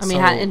 Yeah. I mean,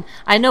 and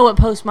I know what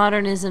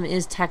postmodernism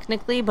is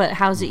technically, but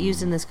how's it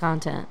used in this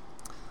content?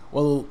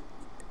 Well,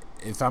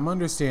 if I'm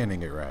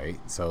understanding it right,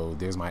 so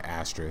there's my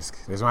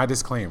asterisk, there's my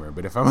disclaimer,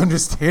 but if I'm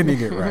understanding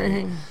it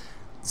right,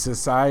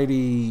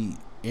 society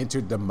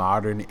entered the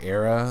modern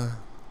era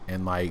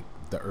in like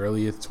the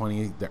early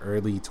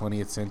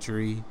 20th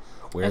century,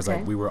 whereas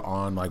like we were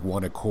on like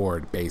one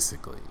accord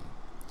basically.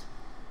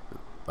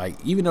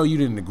 Like even though you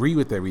didn't agree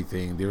with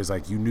everything, there was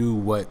like you knew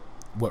what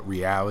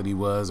reality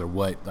was, or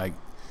what like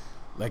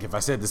if I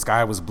said the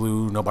sky was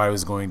blue, nobody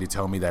was going to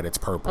tell me that it's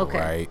purple,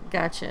 right?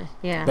 Gotcha.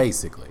 Yeah.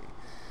 Basically.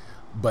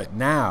 But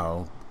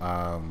now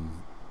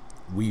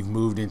we've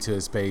moved into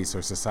a space,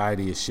 or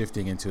society is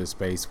shifting into a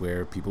space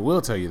where people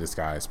will tell you the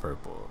sky is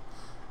purple,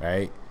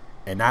 right?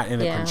 And not in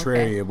a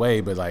contrarian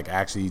way, but like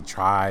actually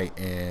try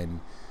and,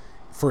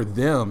 for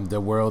them,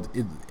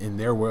 in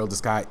their world, the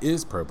sky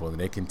is purple, and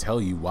they can tell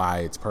you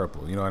why it's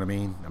purple. You know what I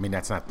mean? I mean,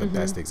 that's not the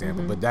best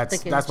example, but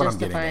that's what I'm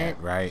getting at,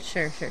 right?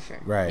 Sure.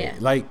 Right. Yeah.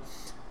 Like,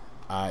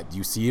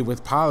 you see it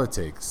with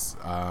politics.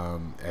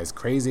 As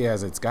crazy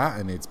as it's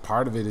gotten, it's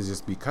part of it is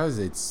just because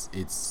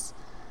it's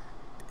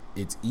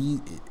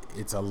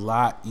a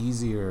lot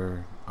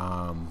easier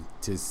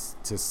to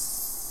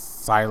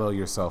silo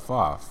yourself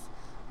off,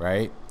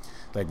 right?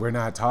 Like we're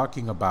not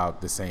talking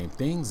about the same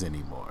things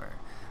anymore.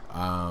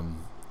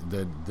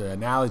 The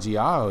analogy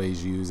I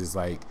always use is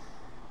like,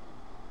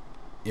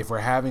 if we're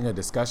having a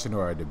discussion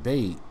or a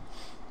debate,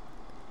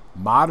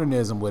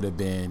 modernism would have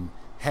been,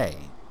 hey,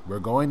 we're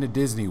going to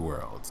Disney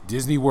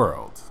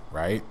World,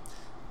 right?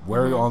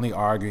 We're only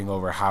arguing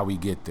over how we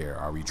get there.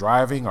 Are we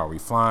driving? Are we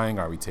flying?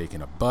 Are we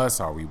taking a bus?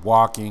 Are we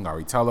walking? Are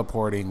we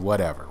teleporting?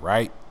 Whatever,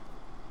 right?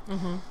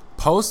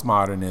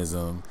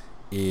 Postmodernism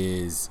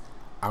is,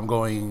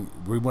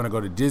 we want to go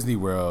to Disney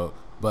World,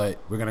 but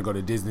we're going to go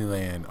to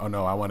Disneyland. Oh,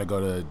 no, I want to go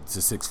to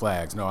Six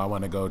Flags. No, I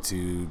want to go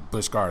to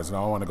Busch Gardens.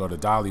 No, I want to go to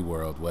Dolly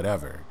World,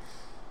 whatever.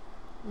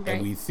 Right.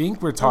 And we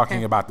think we're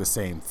talking about the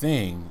same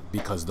thing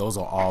because those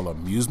are all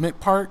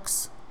amusement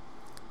parks,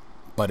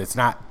 but it's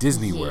not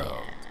Disney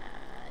World.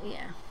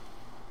 Yeah.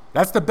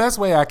 That's the best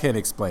way I can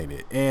explain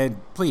it. And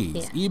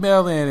please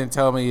email in and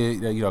tell me,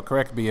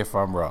 correct me if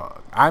I'm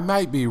wrong. I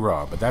might be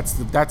wrong, but that's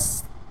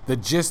the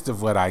gist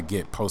of what I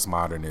get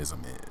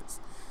postmodernism is.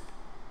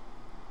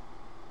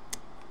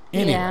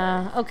 Anyway,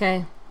 yeah,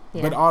 okay.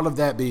 Yeah. But all of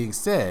that being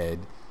said,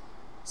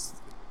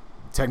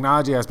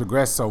 technology has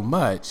progressed so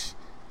much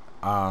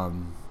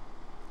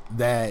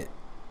that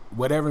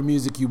whatever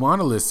music you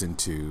want to listen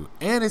to,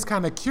 and it's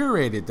kind of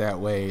curated that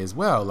way as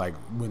well. Like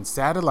when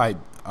satellite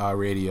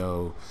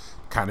radio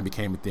kind of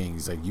became a thing,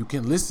 it's like you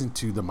can listen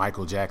to the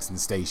Michael Jackson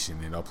station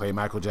and it'll play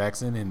Michael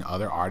Jackson and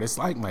other artists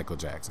like Michael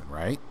Jackson,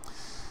 right?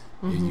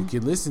 You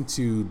can listen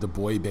to the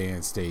boy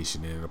band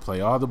station and it'll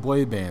play all the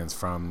boy bands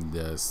from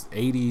the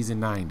 80s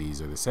and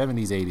 90s, or the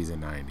 70s, 80s,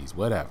 and 90s,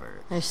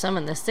 whatever. There's some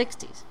in the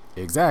 60s.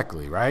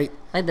 Exactly, right?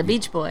 Like the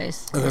Beach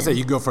Boys. As I say,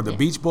 you go from the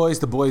Beach Boys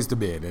to Boys to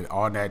Men and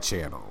on that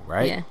channel,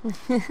 right?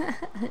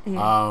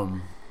 Yeah.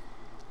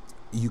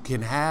 You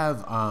can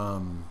have,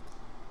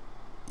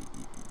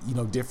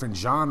 different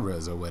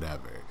genres or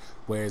whatever.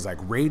 Whereas like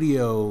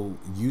radio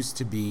used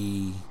to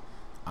be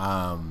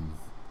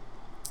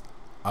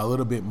a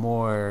little bit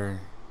more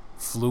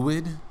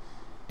fluid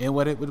in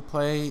what it would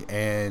play,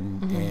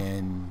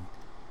 and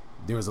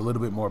there was a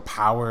little bit more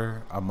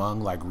power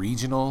among like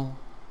regional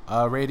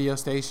radio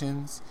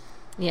stations.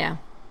 Yeah.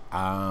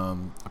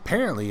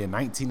 Apparently in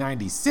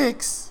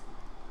 1996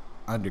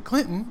 under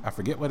Clinton, I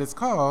forget what it's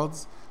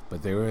called,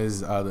 but there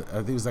was I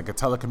think it was like a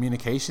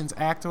Telecommunications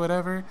Act or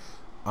whatever,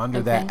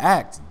 under that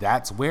act,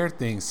 that's where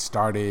things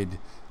started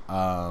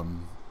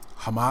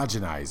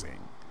homogenizing.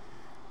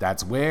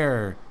 That's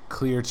where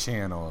Clear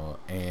Channel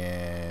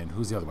and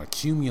who's the other one?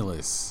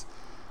 Cumulus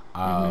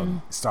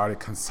started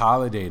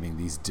consolidating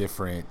these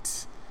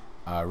different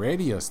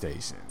radio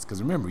stations.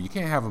 Because remember, you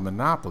can't have a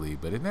monopoly,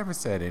 but it never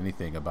said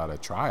anything about a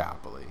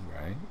triopoly,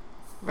 right?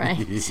 Right.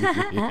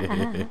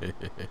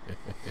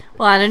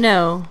 Well, I don't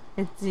know.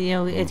 It's,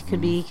 it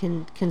could be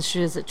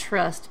construed as a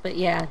trust, but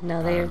yeah,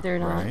 no, they're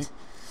not. Right.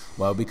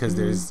 Well, because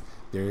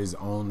there's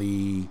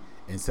only,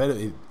 instead of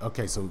it,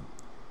 okay, so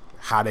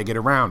how they get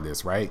around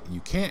this, right? You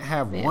can't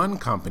have one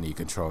company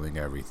controlling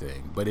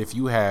everything, but if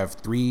you have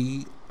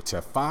 3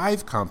 to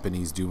 5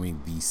 companies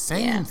doing the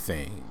same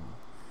thing,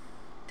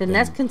 then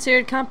that's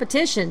considered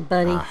competition,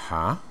 buddy.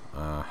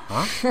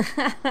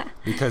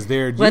 Because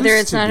they're whether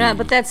it's not,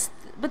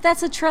 but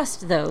that's a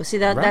trust, though. See,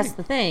 that's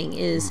the thing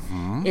is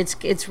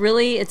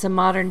it's a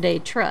modern day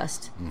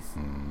trust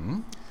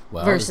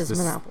versus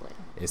monopoly.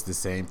 It's the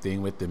same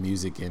thing with the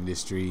music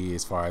industry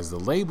as far as the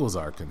labels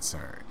are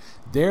concerned.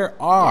 There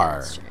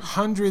are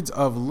hundreds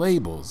of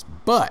labels,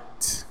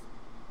 but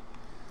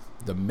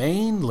the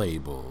main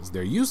labels,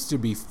 there used to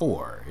be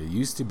 4. It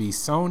used to be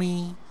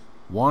Sony,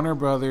 Warner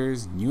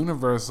Brothers,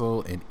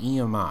 Universal, and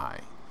EMI.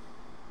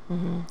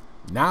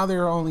 Now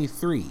there are only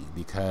 3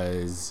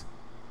 because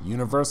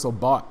Universal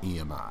bought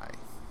EMI.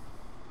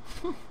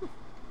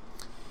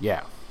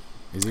 Yeah.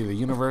 Is either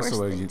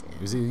Universal or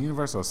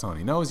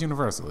Sony? No, it's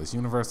Universal. It's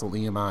Universal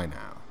EMI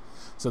now.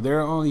 So there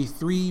are only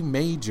 3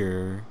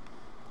 major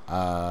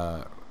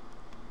record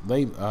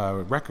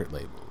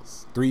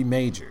labels. 3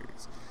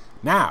 majors.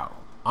 Now,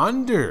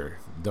 under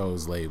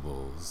those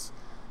labels,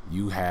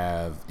 you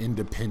have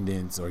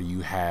independents or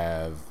you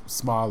have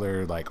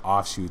smaller like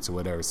offshoots or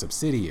whatever,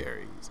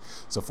 subsidiaries.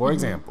 So for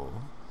example,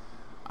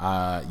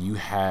 you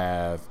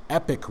have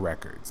Epic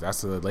Records.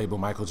 That's the label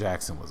Michael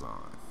Jackson was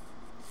on.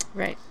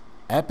 Right.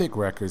 Epic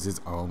Records is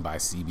owned by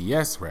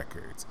CBS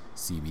Records.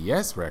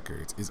 CBS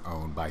Records is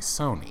owned by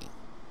Sony.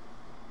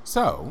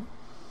 So,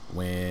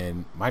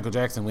 when Michael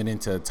Jackson went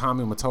into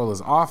Tommy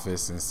Mottola's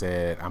office and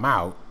said, "I'm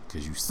out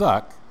because you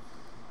suck,"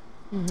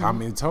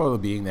 Tommy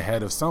Mottola, being the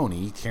head of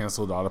Sony,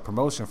 canceled all the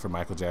promotion for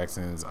Michael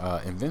Jackson's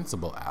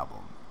Invincible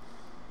album.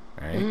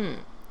 Right?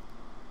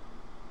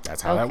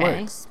 That's how that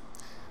works.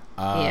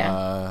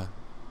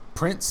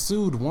 Prince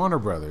sued Warner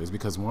Brothers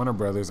because Warner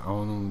Brothers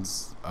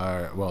owns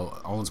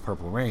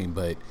Purple Rain,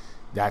 but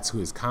that's who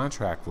his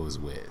contract was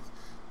with.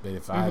 But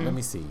if let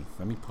me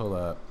pull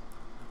up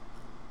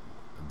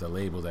the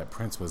label that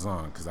Prince was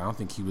on, because I don't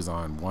think he was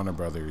on Warner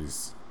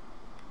Brothers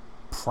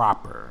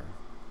proper.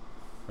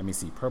 Let me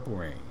see, Purple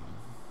Rain,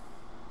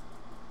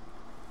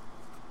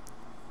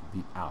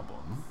 the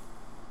album.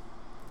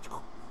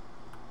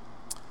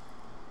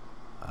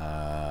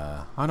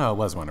 Oh no, it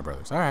was Warner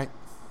Brothers. All right,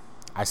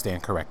 I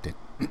stand corrected.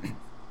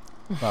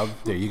 Well,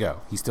 there you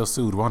go. He still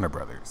sued Warner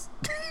Brothers.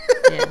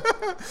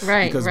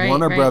 Right. Because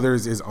Warner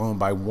Brothers is owned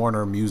by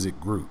Warner Music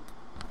Group.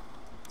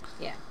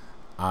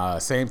 Yeah.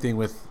 Same thing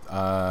with,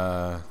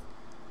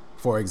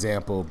 for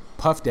example,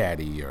 Puff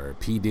Daddy or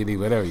P. Diddy,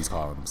 whatever he's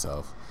calling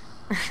himself.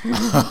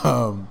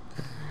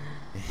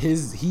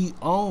 He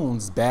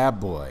owns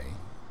Bad Boy.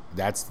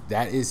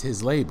 That is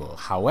his label.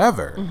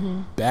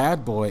 However,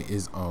 Bad Boy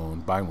is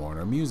owned by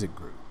Warner Music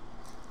Group.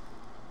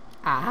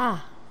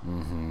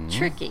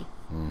 Tricky.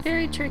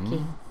 Very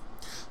tricky.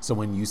 So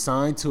when you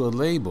sign to a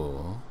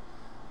label,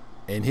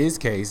 in his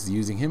case,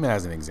 using him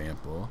as an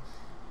example,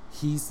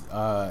 his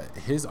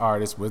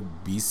artist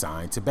would be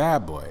signed to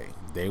Bad Boy.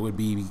 They would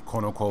be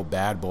quote unquote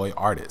Bad Boy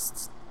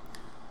artists,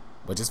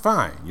 which is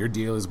fine. Your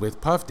deal is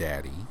with Puff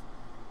Daddy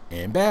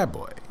and Bad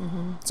Boy.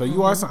 So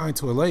you are signed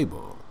to a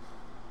label.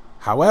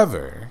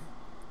 However,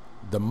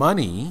 the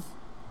money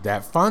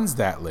that funds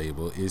that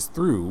label is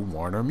through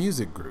Warner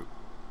Music Group.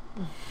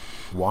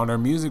 Warner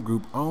Music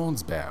Group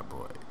owns Bad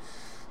Boy.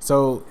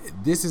 So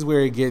this is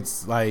where it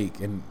gets like,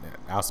 and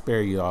I'll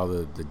spare you all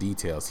the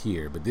details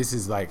here, but this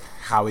is like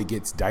how it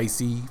gets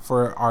dicey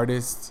for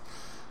artists,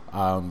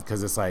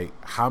 because it's like,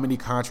 how many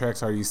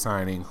contracts are you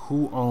signing?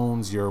 Who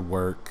owns your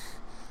work?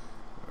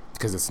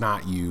 Because it's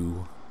not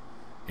you,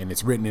 and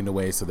it's written in a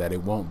way so that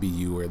it won't be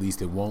you, or at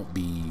least it won't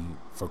be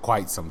for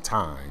quite some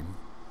time.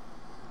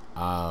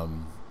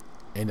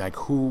 And like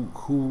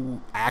who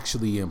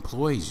actually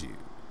employs you?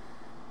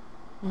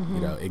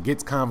 You know, it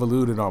gets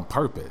convoluted on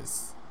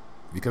purpose,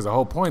 because the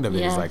whole point of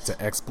it is like to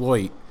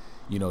exploit,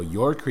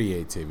 your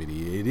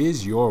creativity. It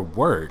is your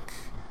work,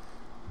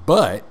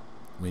 but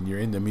when you're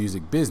in the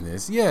music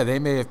business, they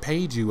may have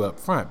paid you up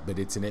front, but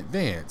it's in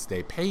advance.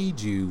 They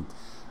paid you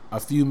a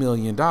few $1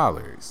 million,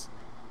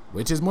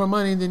 which is more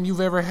money than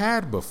you've ever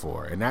had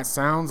before. And that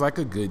sounds like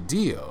a good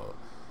deal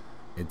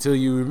until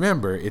you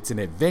remember it's in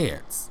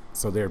advance.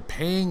 So they're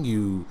paying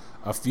you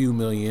a few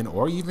million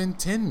or even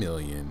 $10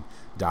 million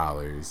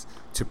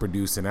to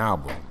produce an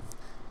album.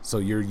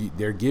 So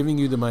they're giving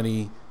you the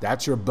money.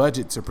 That's your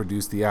budget to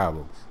produce the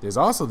album. There's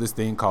also this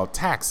thing called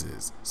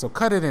taxes. So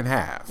cut it in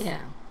half.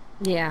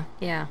 Yeah.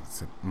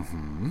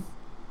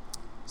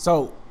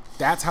 So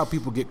that's how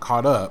people get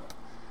caught up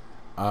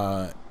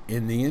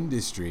in the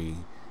industry.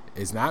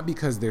 It's not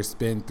because they're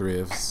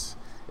spendthrifts.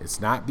 It's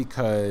not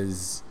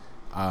because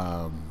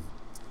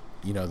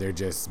they're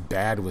just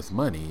bad with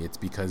money. It's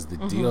because the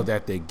deal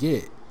that they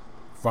get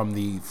from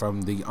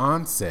the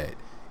onset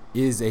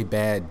is a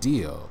bad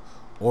deal,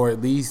 or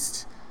at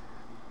least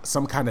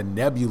some kind of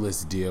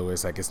nebulous deal where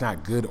it's like it's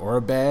not good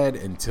or bad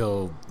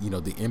until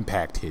the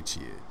impact hits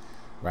you,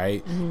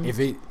 right? If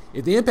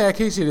the impact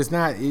hits you, it's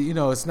not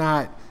it's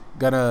not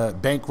gonna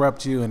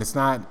bankrupt you, and it's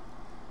not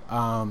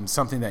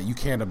something that you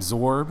can't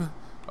absorb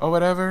or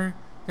whatever,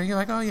 then you're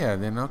like, oh yeah,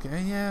 then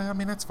okay, yeah, I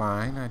mean that's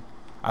fine.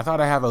 I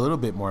thought I have a little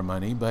bit more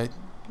money, but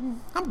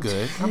I'm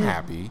good. I'm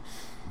happy.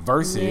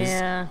 Versus,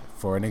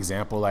 for an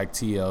example like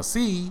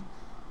TLC,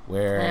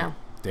 where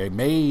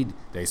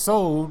they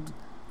sold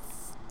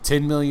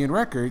 10 million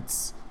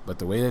records, but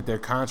the way that their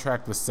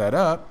contract was set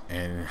up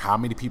and how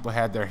many people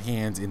had their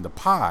hands in the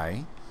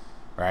pie,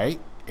 right?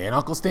 And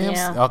Uncle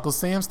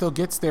Sam still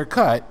gets their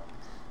cut.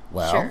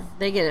 Well, sure,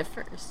 they get it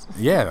first.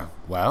 Yeah.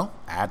 Well,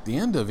 at the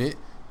end of it,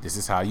 this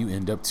is how you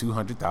end up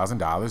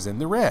 $200,000 in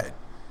the red.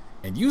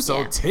 And you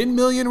sold 10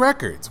 million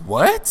records.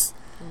 What?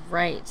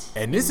 Right.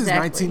 And this is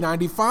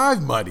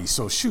 1995 money.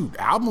 So shoot,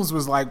 albums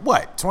was like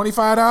what,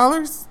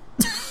 $25?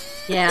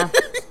 Yeah.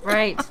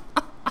 Right.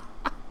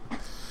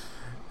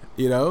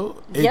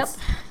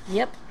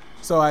 Yep.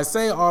 So I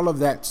say all of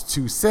that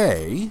to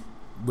say,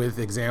 with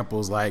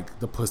examples like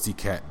the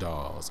Pussycat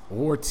Dolls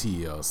or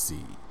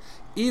TLC,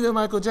 even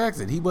Michael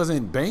Jackson, he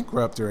wasn't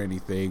bankrupt or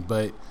anything,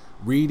 but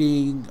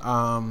reading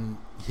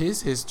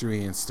his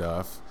history and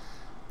stuff,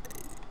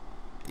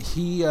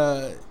 he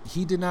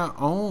did not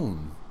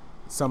own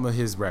some of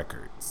his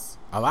records.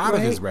 A lot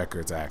of his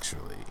records,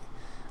 actually.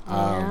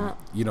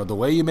 The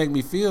Way You Make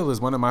Me Feel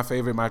is one of my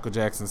favorite Michael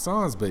Jackson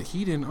songs, but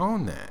he didn't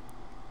own that.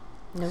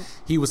 Nope.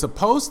 He was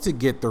supposed to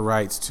get the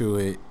rights to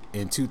it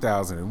in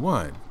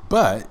 2001,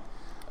 but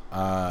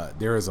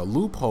there is a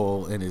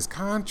loophole in his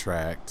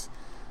contract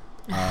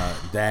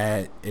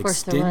that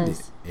extended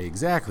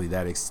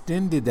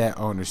that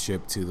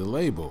ownership to the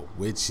label,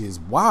 which is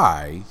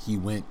why he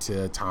went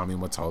to Tommy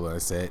Mottola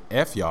and said,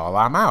 F y'all,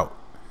 I'm out.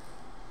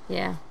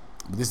 Yeah.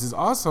 But this is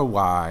also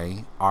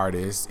why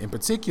artists, in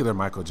particular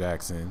Michael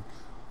Jackson,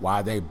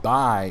 why they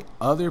buy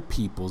other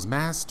people's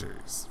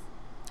masters.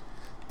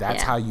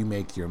 That's how you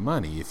make your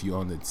money if you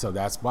own it. So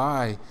that's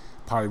why,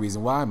 part of the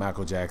reason why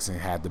Michael Jackson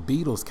had the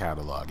Beatles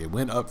catalog. It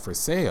went up for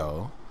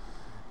sale,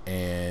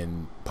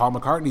 and Paul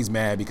McCartney's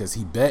mad because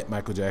he bet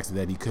Michael Jackson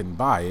that he couldn't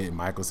buy it, and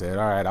Michael said,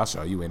 all right, I'll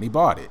show you, and he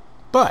bought it.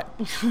 But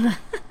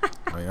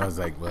I was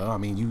like, well, I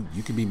mean,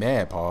 you can be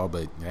mad, Paul,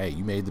 but hey,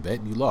 you made the bet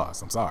and you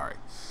lost. I'm sorry.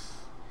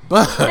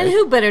 But and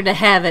who better to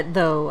have it,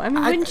 though? I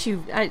mean, wouldn't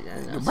you? I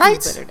know,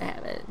 right? Who better to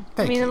have it?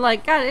 Thank you.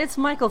 Like, God, it's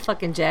Michael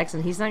fucking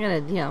Jackson. He's not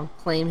gonna,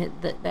 claim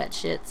that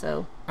shit.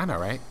 So I know,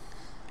 right?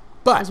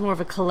 But it's more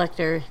of a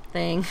collector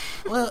thing.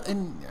 Well,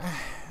 and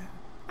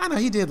I know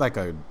he did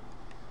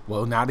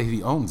well, now that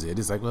he owns it,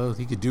 it's like, well,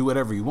 he could do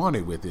whatever he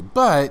wanted with it.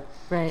 But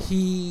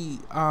he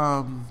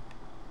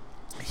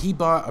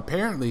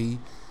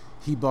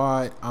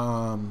bought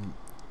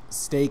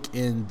stake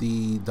in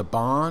the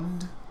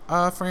Bond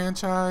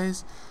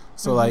franchise.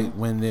 So like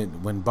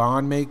when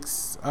Bond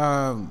makes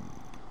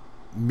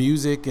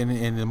music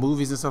and the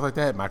movies and stuff like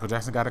that, Michael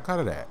Jackson got a cut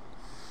of that.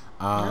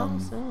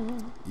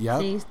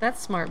 See,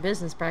 that's smart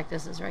business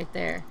practices right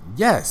there.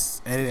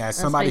 Yes, and as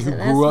somebody who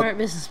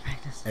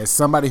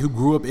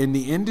grew up in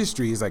the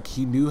industry, is like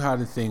he knew how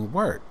the thing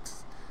worked.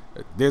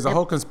 There's a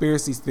whole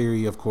conspiracy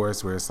theory, of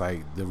course, where it's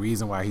like the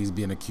reason why he's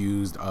being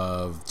accused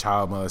of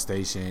child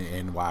molestation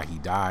and why he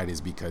died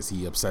is because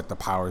he upset the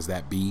powers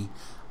that be.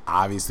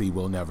 Obviously,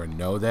 we'll never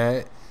know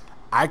that.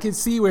 I can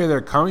see where they're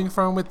coming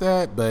from with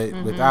that, but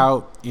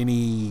without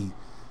any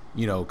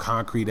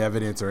concrete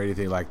evidence or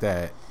anything like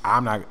that,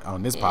 I'm not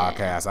on this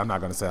podcast. I'm not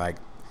going to say like,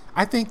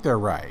 I think they're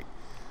right.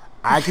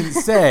 I can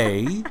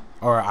say,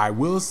 or I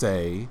will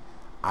say,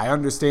 I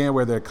understand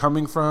where they're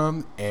coming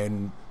from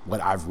and what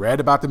I've read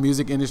about the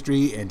music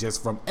industry, and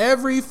just from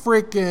every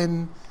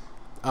freaking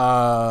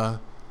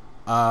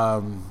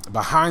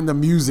behind the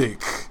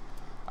music,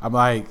 I'm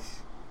like,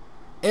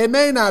 it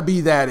may not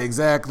be that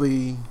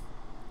exactly,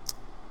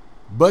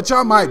 but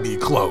y'all might be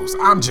close.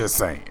 I'm just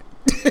saying.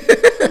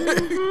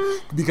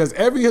 Because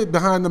every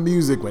behind the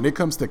music, when it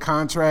comes to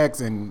contracts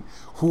and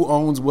who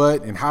owns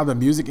what and how the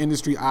music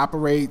industry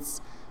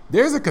operates,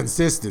 there's a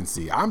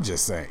consistency. I'm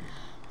just saying.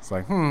 It's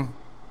like,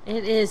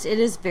 It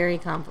is very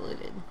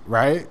convoluted.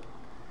 Right?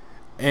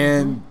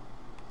 And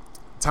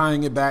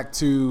tying it back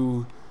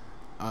to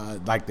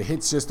like the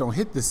hits just don't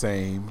hit the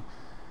same.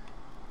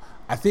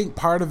 I think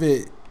part of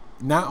it,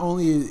 not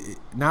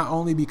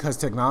only because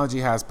technology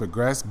has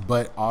progressed,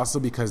 but also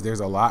because there's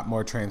a lot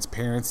more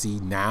transparency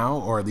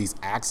now, or at least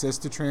access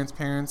to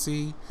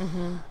transparency,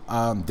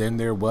 than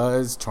there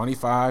was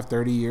 25,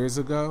 30 years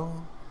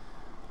ago.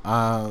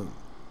 The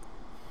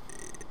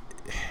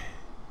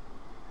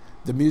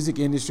music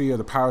industry, or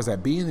the powers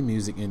that be in the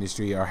music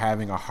industry, are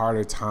having a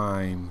harder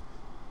time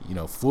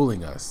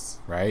fooling us,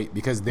 right?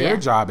 Because their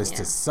job is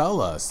to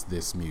sell us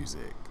this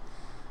music.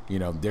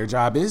 Their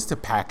job is to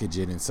package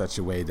it in such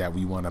a way that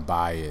we want to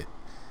buy it.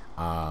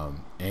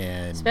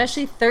 And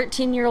especially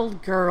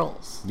 13-year-old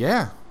girls.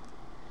 Yeah.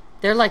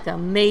 They're like a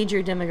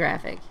major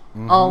demographic.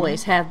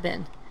 Always have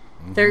been.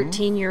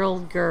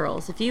 13-year-old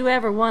girls. If you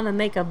ever want to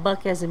make a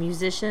buck as a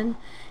musician,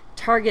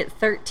 target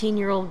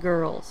 13-year-old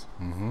girls.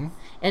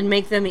 And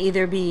make them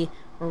either be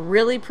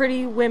really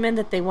pretty women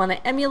that they want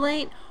to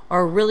emulate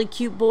or really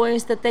cute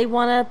boys that they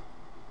want to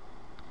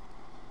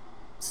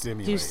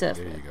stimulate. Do stuff.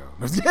 There you go.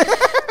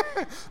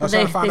 I was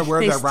trying to find a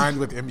word that rhymed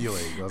with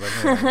emulate. I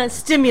was like,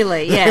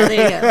 stimulate. Yeah,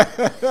 there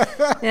you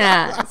go.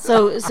 Yeah.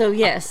 So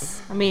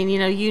yes. I mean,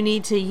 you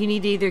need to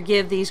either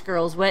give these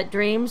girls wet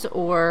dreams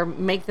or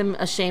make them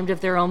ashamed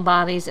of their own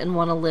bodies and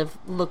want to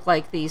look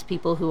like these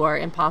people who are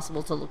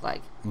impossible to look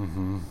like.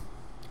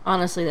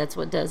 Honestly, that's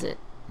what does it.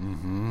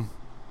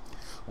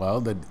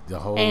 Well, the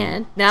whole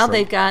and now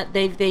they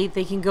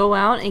can go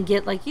out and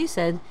get, like you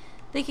said,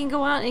 they can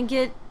go out and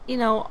get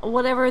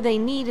whatever they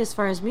need as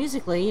far as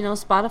musically.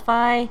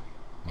 Spotify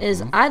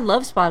is, I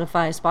love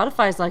Spotify.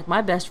 Spotify's like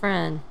my best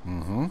friend.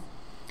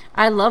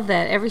 I love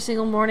that. Every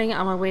single morning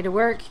on my way to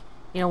work,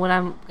 when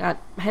I'm got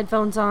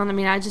headphones on, I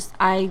mean, I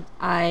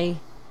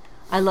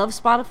love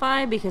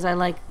Spotify because I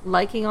like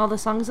liking all the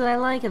songs that I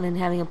like and then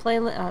having a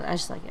playlist. I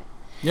just like it.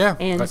 Yeah.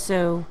 And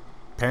so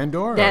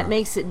Pandora. That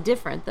makes it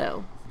different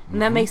though.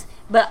 And that makes,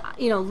 but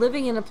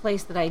living in a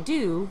place that I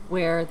do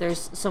where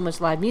there's so much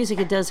live music,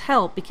 it does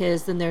help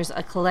because then there's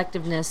a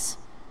collectiveness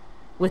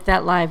with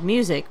that live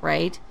music,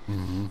 right?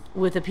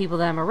 With the people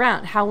that I'm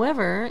around.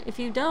 However, if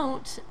you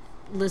don't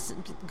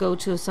go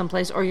to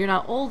someplace, or you're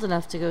not old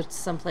enough to go to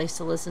someplace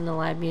to listen to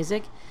live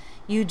music,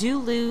 you do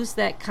lose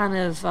that kind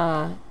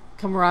of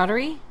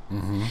camaraderie.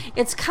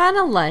 It's kind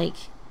of like,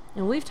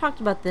 and we've talked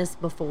about this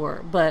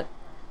before, but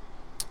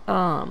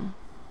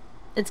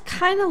it's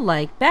kind of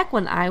like back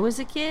when I was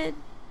a kid,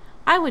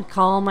 I would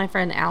call my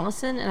friend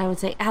Allison and I would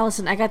say,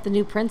 Allison, I got the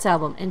new Prince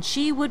album. And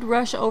she would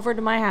rush over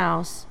to my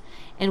house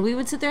and we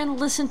would sit there and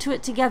listen to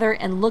it together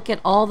and look at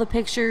all the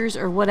pictures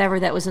or whatever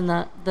that was in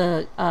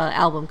the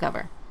album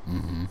cover.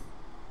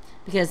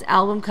 Because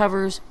album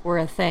covers were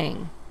a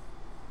thing.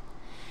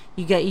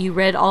 You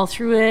read all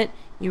through it.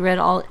 You read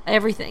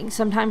everything.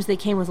 Sometimes they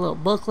came with little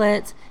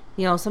booklets.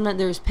 Sometimes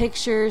there's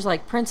pictures,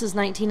 like Prince's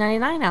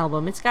 1999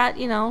 album. It's got,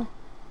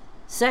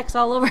 sex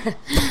all over it.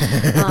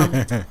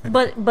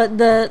 But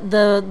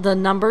the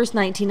numbers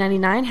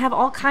 1999 have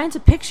all kinds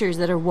of pictures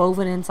that are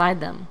woven inside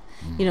them.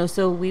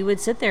 So we would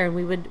sit there and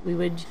we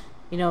would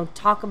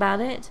talk about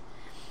it.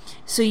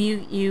 So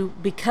you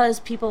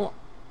because people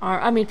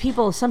are,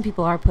 some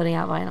people are putting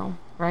out vinyl,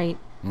 right?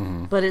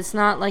 But it's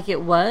not like it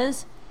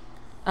was.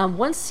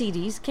 Once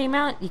CDs came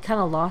out, you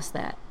kind of lost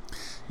that.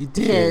 You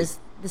did. Because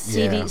the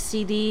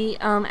CD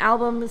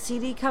album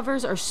CD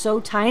covers are so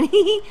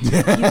tiny,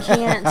 you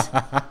can't.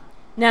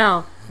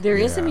 Now, there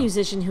is a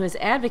musician who has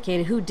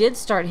advocated, who did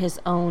start his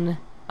own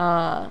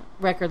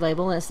record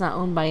label, and it's not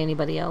owned by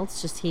anybody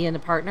else, just he and a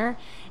partner.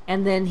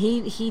 And then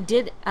he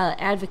did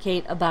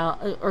advocate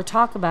about, or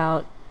talk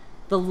about,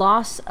 the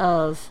loss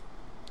of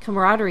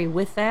camaraderie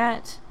with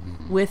that,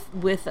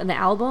 with an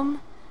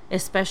album,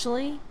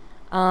 especially.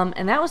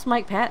 And that was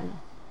Mike Patton.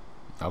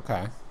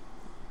 Okay.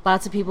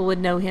 Lots of people would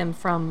know him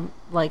from,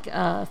 like,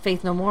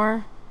 Faith No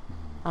More.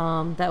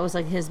 That was,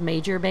 like, his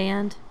major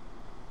band.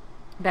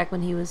 Back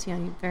when he was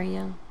very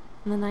young,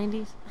 in the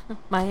 90s,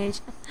 my age.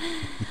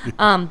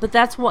 But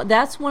that's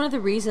one of the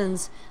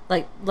reasons,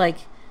 like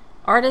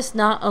artists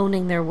not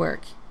owning their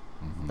work.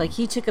 Like,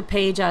 he took a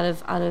page out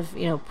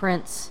of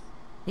Prince.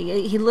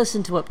 He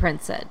listened to what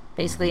Prince said,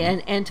 basically,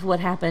 and to what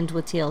happened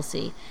with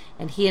TLC.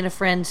 And he and a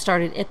friend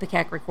started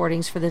Ipecac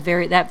Recordings for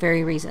that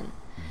very reason.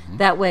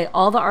 That way,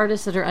 all the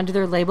artists that are under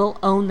their label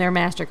own their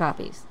master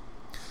copies.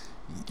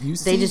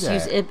 They just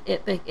use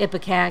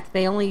Ipecac.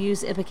 They only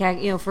use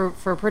Ipecac,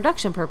 for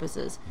production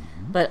purposes.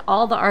 But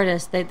all the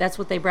artists, that's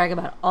what they brag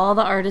about. All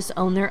the artists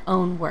own their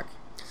own work.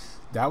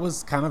 That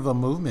was kind of a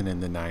movement in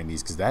the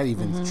 90s, because that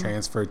even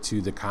transferred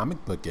to the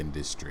comic book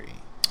industry.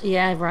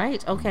 Yeah,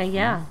 right. Okay,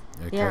 yeah.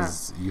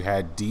 Because you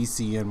had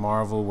DC and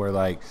Marvel, where,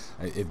 like,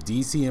 if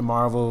DC and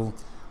Marvel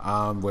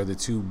were the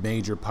two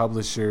major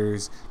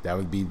publishers, that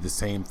would be the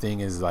same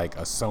thing as, like,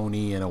 a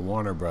Sony and a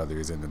Warner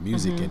Brothers in the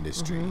music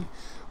industry.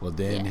 Well,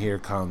 then here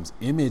comes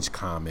Image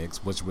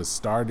Comics, which was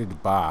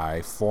started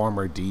by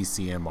former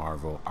DC and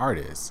Marvel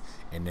artists.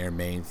 And their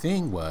main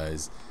thing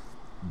was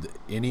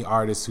any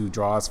artist who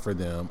draws for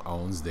them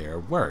owns their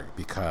work,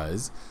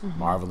 because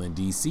Marvel and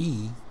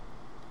DC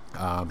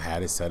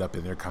had it set up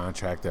in their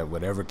contract that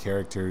whatever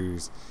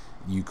characters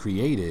you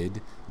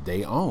created,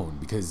 they own.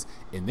 Because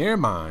in their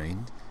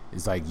mind,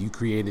 it's like you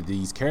created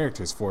these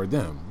characters for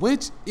them,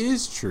 which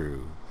is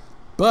true.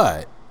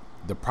 But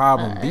the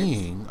problem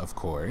being, of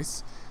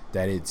course,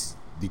 that it's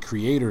the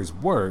creator's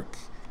work,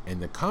 and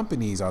the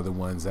companies are the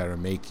ones that are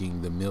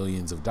making the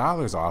millions of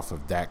dollars off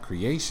of that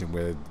creation,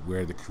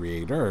 where the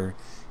creator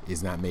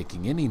is not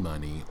making any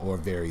money or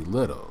very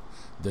little.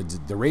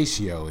 The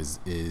ratio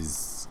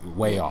is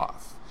way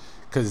off.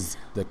 because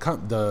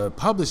the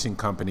publishing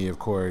company, of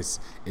course,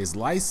 is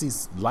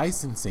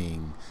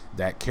licensing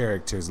that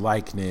character's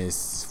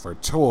likeness for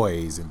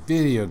toys and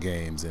video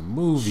games and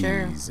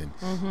movies and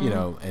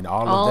and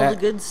all of that,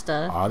 the good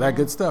stuff, all that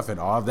good stuff, and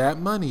all of that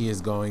money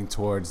is going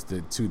towards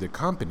the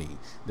company.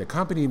 The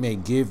company may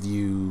give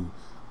you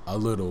a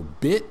little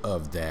bit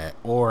of that,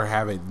 or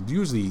have it.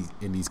 Usually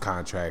in these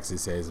contracts, it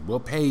says we'll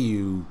pay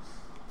you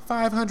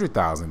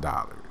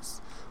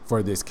 $500,000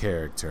 for this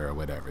character or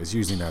whatever. It's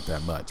usually not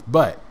that much,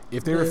 but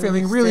if they were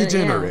feeling really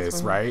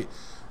generous, right?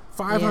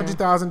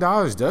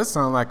 $500,000 does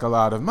sound like a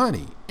lot of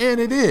money, and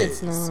it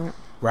is. It's not.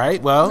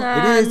 Right? Well,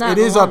 it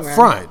is up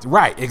front.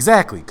 Right,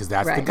 exactly, because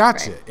that's the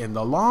gotcha. Right. In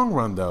the long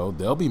run, though,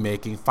 they'll be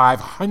making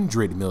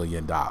 $500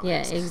 million. Yeah,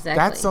 exactly.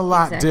 That's a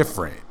lot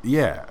different.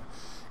 Yeah,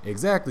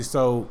 exactly.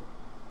 So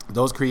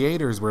those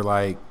creators were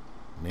like,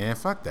 man,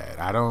 fuck that.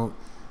 I don't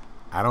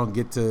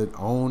get to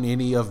own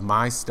any of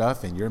my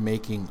stuff, and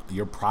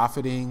you're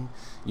profiting,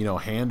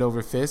 hand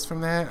over fist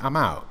from that. I'm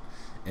out.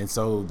 And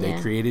so they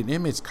created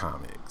Image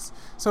Comics.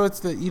 So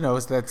it's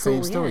it's that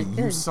same story.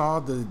 Yeah, you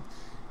saw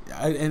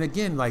and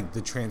again, like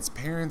the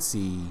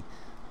transparency.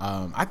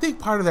 I think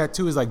part of that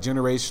too is like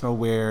generational,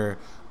 where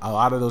a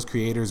lot of those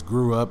creators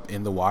grew up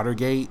in the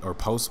Watergate or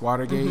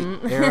post-Watergate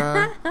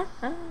era,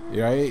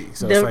 right?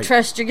 So don't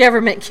trust your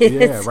government, kids.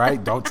 Yeah,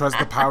 right. Don't trust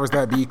the powers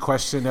that be.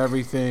 Question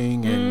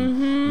everything,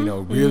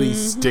 and really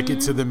stick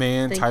it to the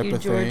man. Thank type you,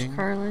 of George thing.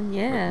 Carlin.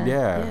 Yeah.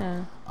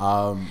 Yeah.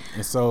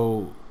 And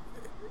so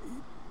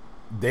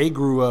they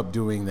grew up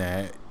doing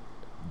that.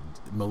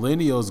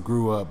 Millennials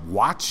grew up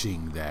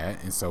watching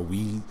that, and so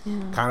we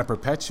kind of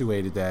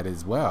perpetuated that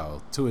as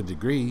well to a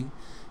degree.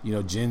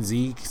 Gen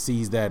Z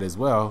sees that as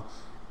well,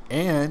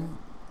 and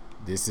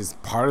this is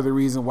part of the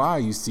reason why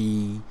you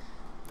see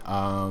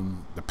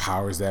the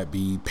powers that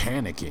be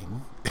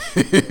panicking.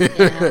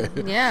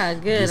 Yeah,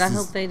 good. I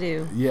hope they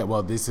do. Yeah,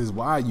 well, this is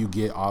why you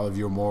get all of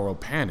your moral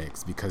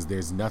panics, because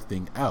there's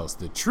nothing else.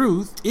 The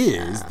truth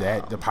is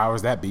that the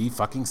powers that be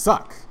fucking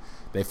suck.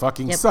 They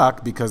fucking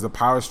suck, because the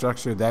power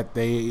structure that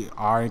they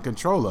are in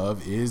control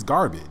of is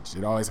garbage.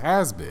 It always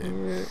has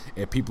been.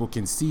 And people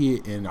can see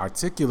it and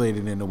articulate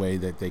it in a way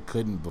that they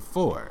couldn't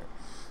before.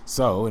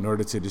 So in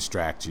order to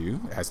distract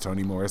you, as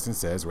Toni Morrison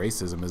says,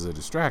 racism is a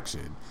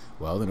distraction.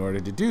 Well, in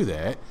order to do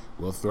that,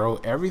 we'll throw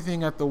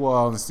everything at the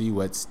wall and see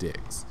what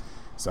sticks.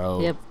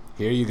 So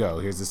here you go.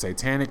 Here's the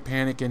satanic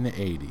panic in the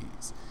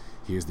 80s.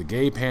 Here's the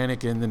gay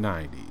panic in the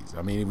 90s.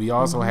 I mean, we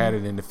also had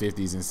it in the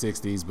 50s and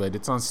 60s, but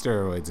it's on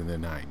steroids in the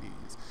 90s.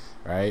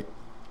 Right?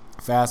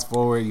 Fast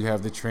forward, you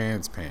have the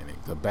trans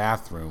panic, the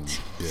bathroom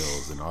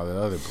bills, and all that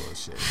other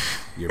bullshit.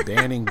 You're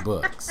banning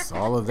books,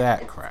 all of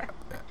that crap.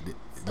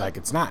 Like,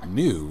 it's not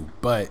new,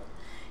 but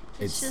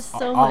it's just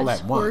so all much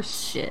at once.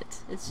 Horse shit.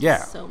 It's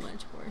just so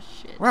much horse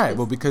shit. Right.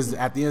 Well, because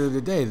at the end of the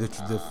day,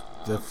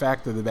 the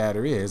fact of the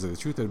matter is, or the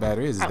truth of the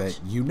matter is that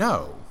you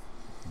know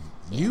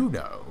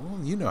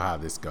how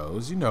this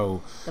goes. You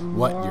know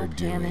what you're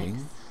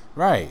doing.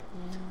 Right.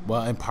 Yeah.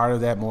 Well, and part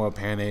of that moral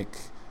panic,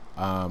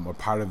 or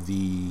part of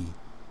the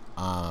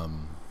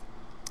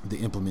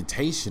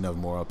implementation of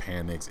moral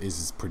panics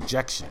is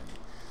projection.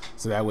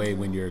 So that way,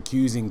 when you're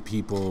accusing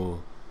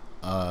people,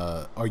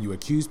 or you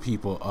accuse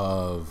people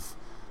of,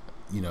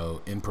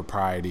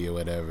 impropriety or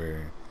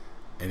whatever,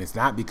 and it's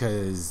not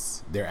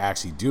because they're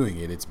actually doing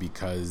it; it's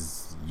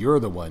because you're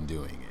the one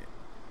doing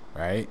it,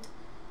 right?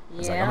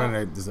 It's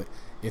like,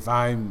 if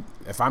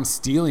I'm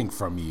stealing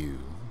from you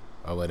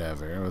or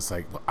whatever, it's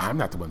like, well, I'm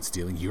not the one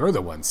stealing; you're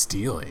the one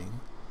stealing.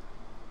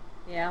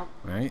 Yeah.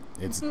 Right?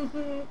 It's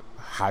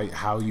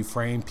how you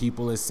frame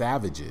people as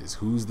savages.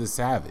 Who's the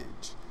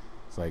savage?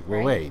 It's like,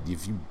 well, wait,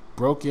 if you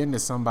broke into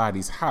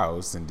somebody's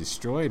house and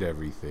destroyed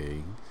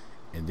everything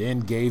and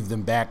then gave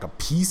them back a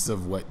piece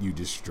of what you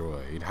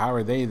destroyed, how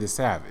are they the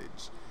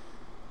savage?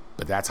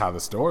 But that's how the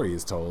story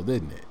is told,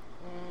 isn't it?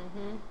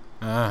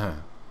 Mm-hmm.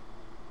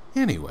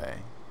 Anyway.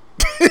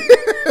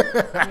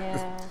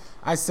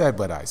 I said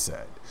what I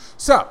said.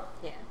 So.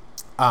 Yeah.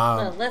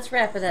 Well, let's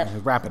wrap it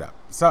up.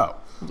 So,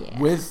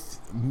 with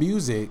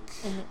music,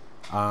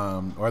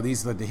 or at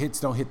least the hits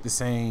don't hit the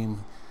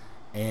same,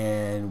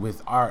 and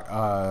with art,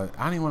 I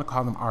don't even want to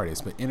call them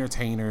artists, but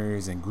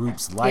entertainers and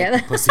groups like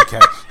the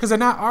Pussycat, because they're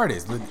not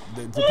artists. The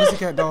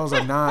Pussycat Dolls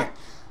are not.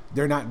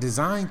 They're not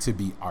designed to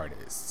be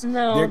artists.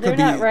 No, they're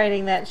not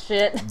writing that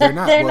shit. They're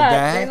not.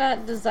 They're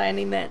not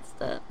designing that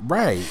stuff.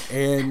 Right,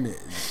 and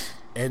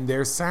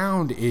their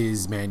sound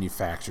is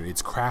manufactured.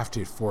 It's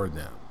crafted for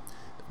them.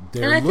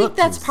 And I think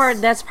that's part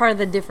of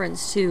the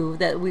difference too,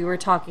 that we were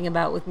talking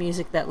about with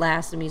music that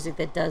lasts and music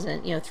that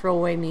doesn't,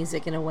 throwaway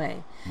music in a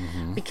way.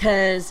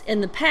 Because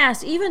in the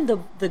past, even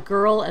the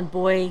girl and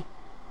boy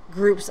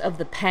groups of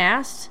the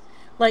past,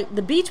 like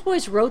the Beach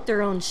Boys wrote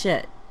their own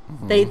shit.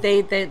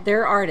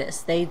 They're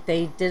artists.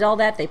 They did all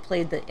that. They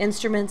played the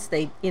instruments.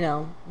 They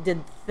did the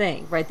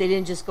thing, right? They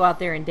didn't just go out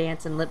there and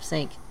dance and lip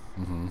sync,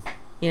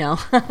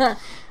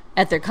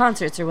 at their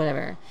concerts or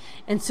whatever.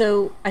 And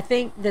so I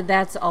think that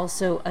that's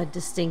also a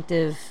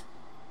distinctive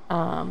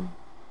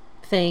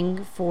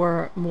thing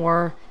for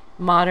more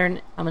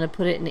modern, I'm going to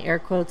put it in air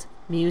quotes,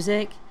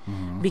 music,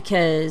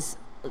 because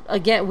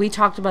again, we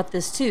talked about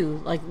this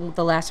too, like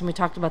the last time we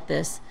talked about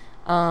this,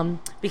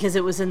 because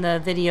it was in the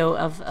video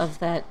of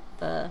that,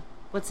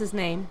 what's his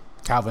name?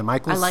 Calvin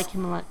Michaels. I like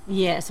him a lot.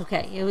 Yes,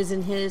 okay. It was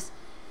in his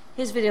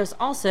videos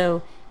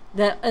also,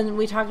 and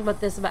we talked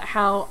about this, about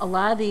how a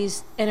lot of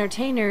these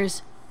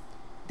entertainers,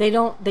 they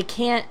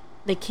can't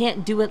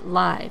do it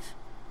live,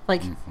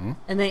 like,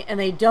 and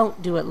they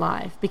don't do it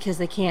live because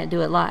they can't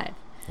do it live.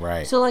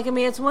 Right. So, like, I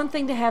mean, it's one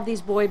thing to have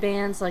these boy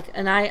bands, like,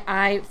 and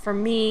I for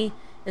me,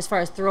 as far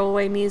as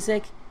throwaway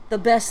music, the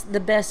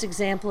best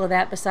example of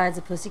that besides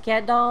the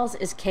Pussycat Dolls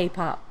is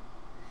K-pop.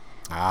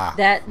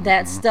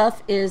 That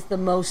stuff is the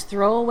most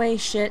throwaway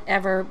shit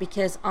ever,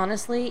 because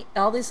honestly,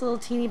 all these little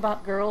teeny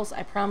bop girls,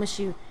 I promise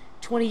you,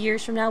 20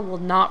 years from now will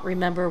not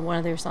remember one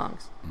of their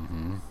songs.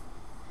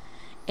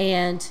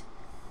 And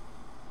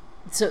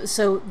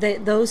so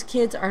those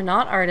kids are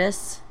not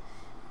artists.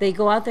 They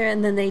go out there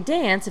and then they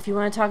dance. If you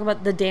want to talk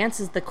about the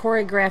dances, the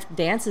choreographed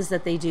dances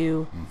that they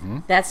do,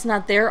 that's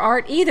not their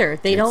art either.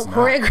 They don't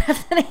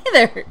choreograph that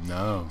either.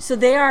 No. So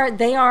they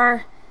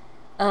are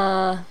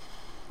I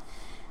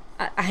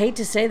hate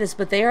to say this,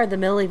 but they are the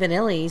Milli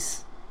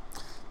Vanillis.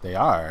 They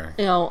are.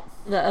 You know,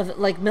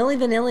 like Milli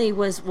Vanilli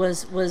was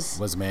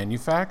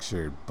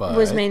manufactured, but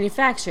was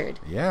manufactured.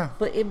 Yeah.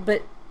 But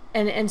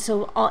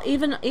so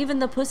even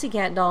the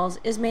Pussycat Dolls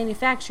is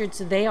manufactured,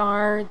 so they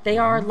are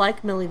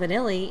like Milli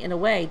Vanilli in a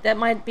way. That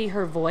might be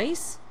her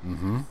voice,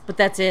 but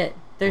that's it.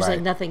 There's like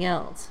nothing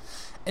else,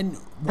 and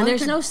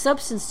there's no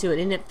substance to it,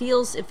 and it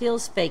feels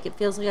fake. It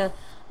feels like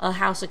a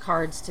house of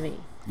cards to me.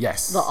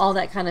 Yes, all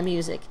that kind of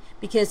music.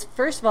 Because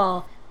first of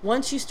all,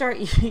 once you start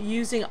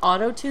using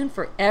auto-tune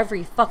for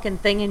every fucking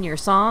thing in your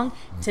song,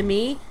 to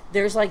me,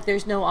 there's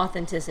no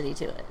authenticity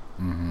to it.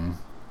 And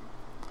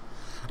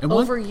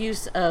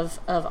overuse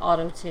of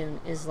auto-tune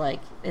is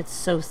like, it's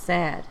so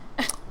sad.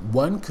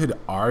 One could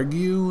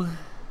argue,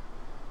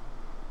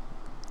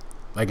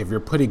 like if you're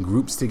putting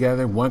groups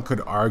together, one could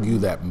argue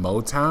that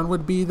Motown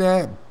would be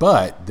that,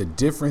 but the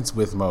difference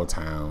with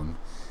Motown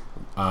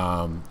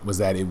was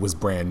that it was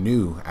brand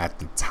new at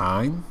the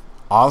time.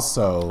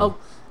 Also,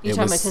 you're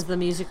talking about because the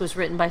music was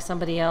written by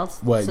somebody else,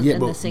 and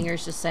the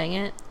singers just sang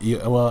it.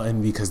 Yeah, well,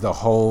 and because the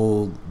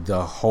whole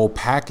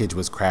package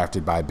was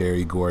crafted by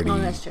Berry Gordy. Oh,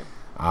 that's true.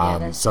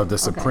 So the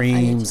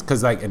Supremes,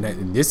 because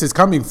and this is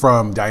coming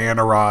from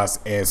Diana Ross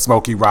and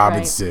Smokey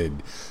Robinson,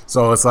 right.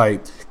 So it's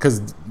like,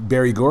 because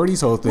Berry Gordy's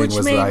whole thing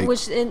that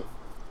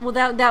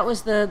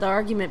was the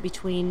argument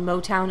between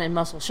Motown and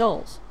Muscle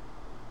Shoals,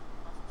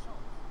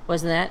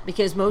 wasn't that?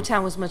 Because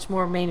Motown was much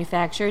more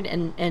manufactured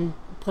and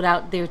put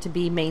out there to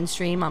be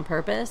mainstream on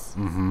purpose,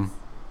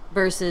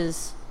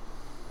 versus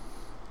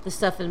the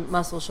stuff in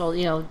Muscle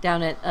Shoals,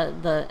 down at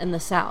in the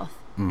South.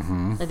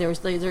 Like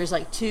there's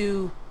like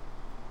two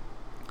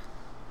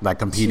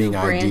competing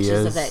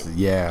ideas of that.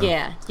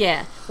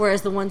 Yeah.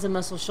 Whereas the ones in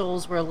Muscle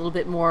Shoals were a little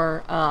bit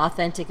more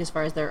authentic as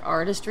far as their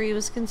artistry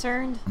was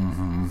concerned.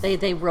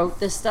 They wrote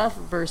this stuff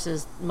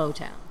versus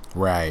Motown,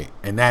 right?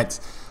 And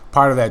that's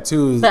part of that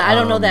too. But I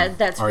don't know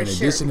that's for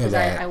sure, because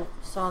I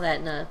saw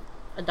that in a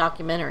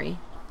documentary.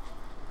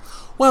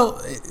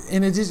 Well,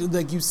 in addition,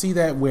 like you see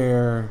that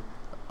where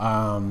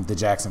the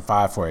Jackson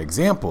 5, for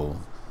example,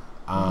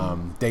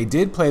 they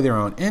did play their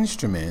own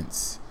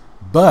instruments,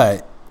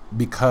 but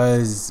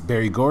because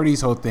Berry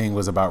Gordy's whole thing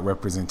was about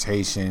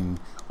representation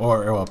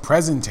or a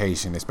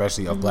presentation,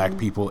 especially of black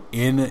people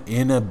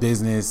in a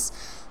business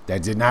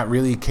that did not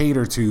really did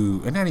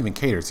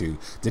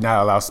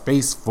not allow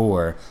space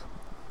for,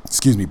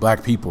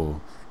 black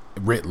people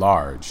writ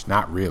large,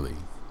 not really.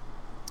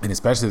 And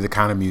especially the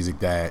kind of music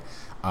that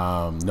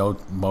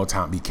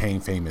Motown became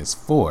famous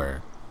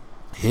for.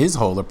 His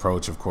whole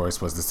approach, of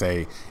course, was to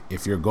say,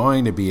 if you're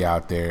going to be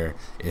out there,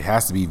 it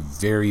has to be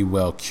very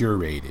well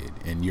curated,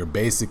 and you're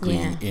basically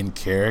in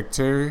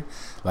character,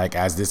 like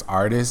as this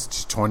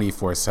artist,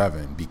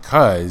 24/7,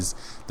 because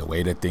the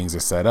way that things are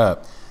set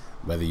up,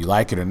 whether you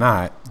like it or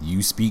not,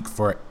 you speak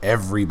for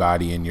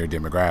everybody in your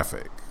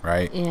demographic,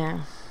 right?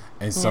 Yeah.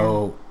 And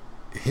so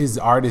his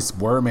artists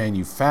were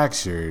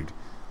manufactured,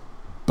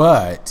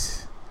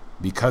 but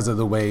because of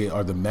the way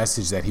or the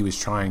message that he was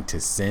trying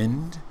to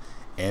send,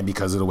 and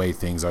because of the way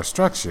things are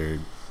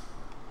structured,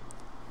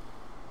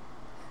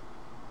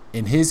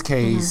 in his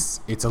case,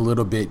 it's a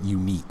little bit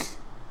unique.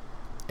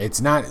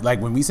 It's not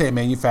like when we say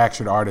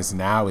manufactured artist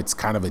now, it's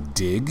kind of a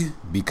dig,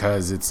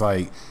 because it's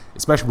like,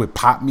 especially with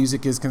pop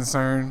music is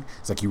concerned,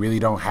 it's like you really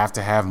don't have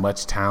to have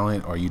much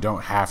talent, or you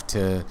don't have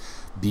to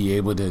be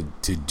able to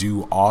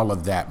do all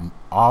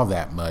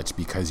that much,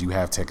 because you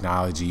have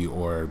technology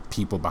or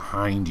people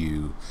behind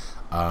you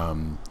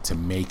to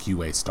make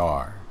you a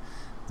star.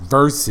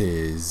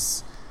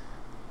 Versus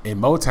in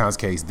Motown's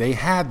case, they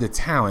had the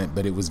talent,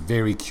 but it was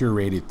very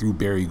curated through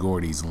Berry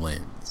Gordy's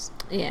lens.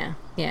 Yeah.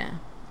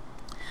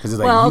 Because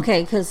Go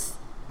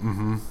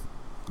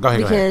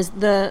ahead. Because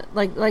the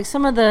like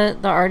some of the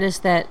artists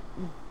that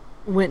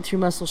went through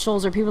Muscle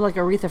Shoals are people like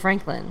Aretha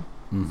Franklin,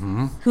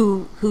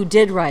 who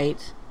did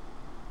write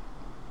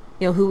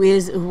who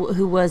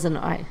was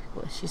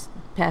she's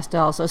passed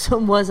also, so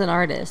was an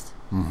artist.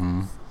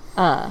 Mm-hmm.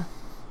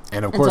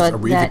 And of course, so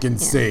Aretha can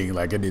sing.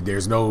 Like,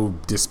 there's no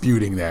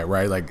disputing that,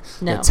 right? Like,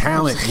 the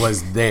talent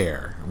was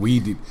there.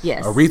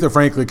 Yes. Aretha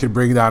Franklin could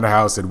bring down the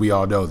house, and we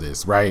all know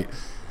this, right?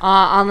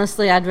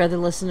 Honestly, I'd rather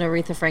listen to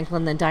Aretha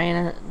Franklin than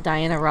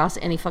Diana Ross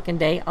any fucking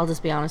day. I'll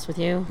just be honest with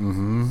you.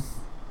 Mm-hmm.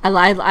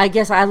 I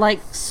guess I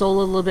like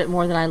soul a little bit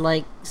more than I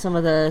like some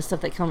of the stuff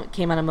that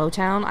came out of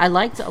Motown. I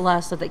liked a lot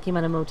of stuff that came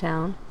out of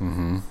Motown.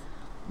 Mm-hmm.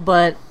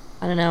 But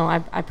I don't know.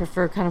 I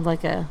prefer kind of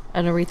like an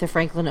Aretha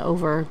Franklin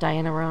over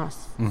Diana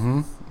Ross.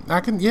 Mm-hmm. I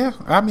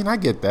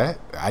get that.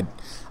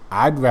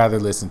 I'd rather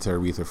listen to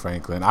Aretha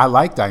Franklin. I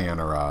like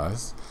Diana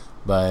Ross,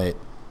 but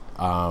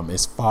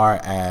as far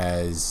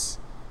as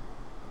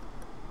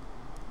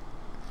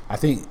I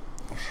think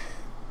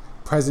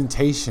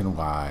presentation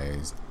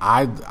wise,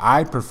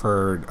 I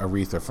preferred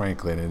Aretha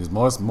Franklin, and it's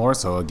more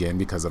so again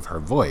because of her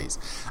voice.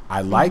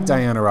 I like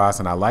Diana Ross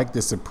and I like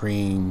the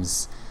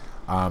Supremes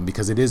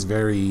because it is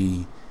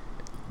very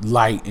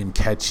light and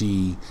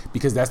catchy,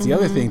 because that's the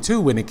other thing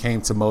too. When it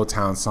came to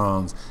Motown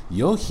songs,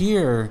 you'll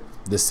hear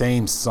the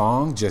same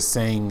song just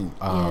sang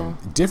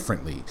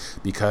differently,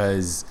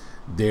 because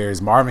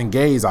there's Marvin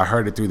Gaye's I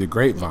Heard It Through the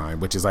Grapevine,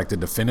 which is like the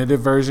definitive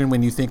version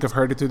when you think of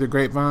Heard It Through the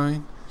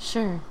Grapevine.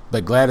 Sure.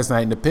 But Gladys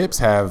Knight and the Pips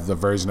have the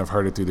version of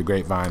Heard It Through the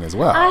Grapevine as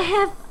well. I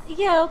have,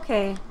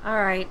 okay,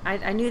 all right.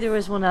 I knew there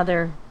was one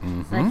other.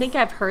 And I think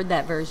I've heard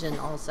that version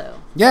also.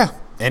 Yeah,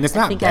 and it's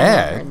not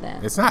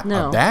bad. It's not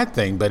a bad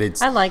thing, but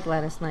it's. I like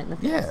Gladys Knight and the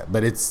Pips. Yeah,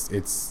 but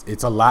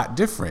it's a lot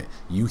different.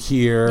 You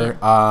hear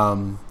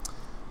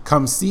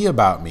 "Come See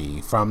About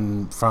Me"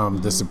 from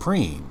the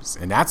Supremes,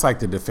 and that's like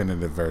the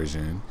definitive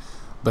version.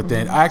 But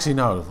then, actually,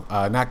 no,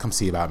 not "Come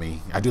See About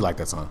Me." I do like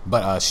that song.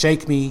 But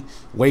 "Shake Me,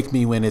 Wake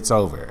Me When It's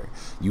Over."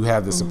 You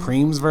have the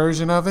Supremes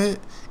version of it,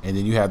 and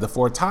then you have the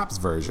Four Tops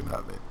version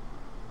of it.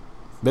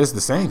 But it's the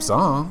same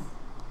song.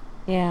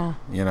 Yeah.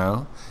 You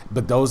know?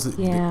 But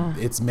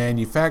it's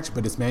manufactured,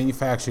 but it's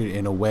manufactured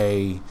in a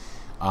way,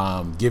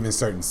 given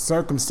certain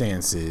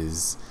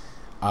circumstances.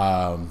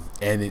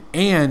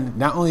 And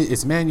not only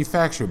it's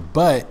manufactured,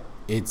 but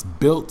it's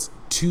built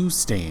to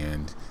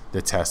stand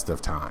the test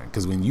of time,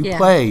 because when you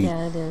play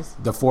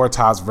the Four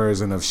Tops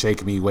version of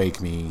 "Shake Me, Wake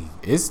Me,"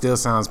 it still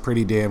sounds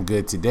pretty damn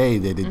good today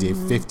that it did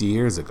 50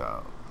 years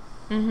ago.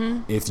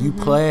 If you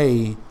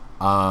play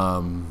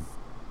 "Come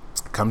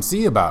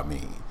See About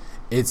Me,"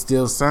 it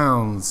still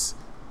sounds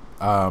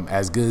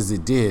as good as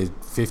it did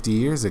 50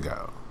 years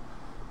ago.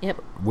 Yep.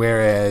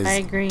 Whereas I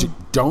agree.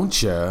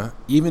 Don't Ya,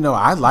 even though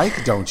I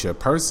like Don't Ya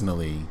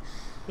personally,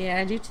 yeah,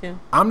 I do too.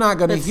 I'm not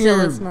going to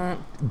hear. It's not.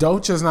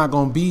 Don't Ya's not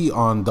going to be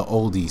on the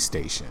oldie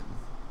station.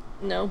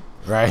 No.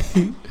 Right?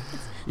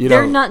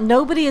 They're not.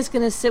 Nobody is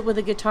going to sit with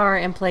a guitar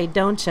and play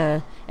Don't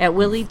Ya at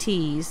Willie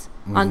T's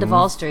on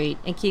Duval Street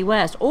in Key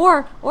West,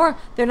 or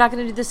they're not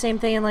going to do the same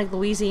thing in like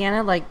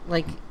Louisiana, like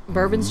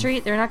Bourbon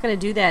Street. They're not going to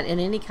do that in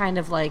any kind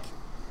of like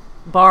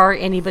bar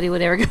anybody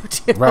would ever go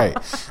to. Right.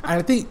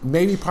 I think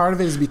maybe part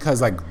of it is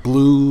because like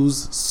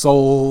blues,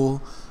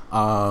 soul,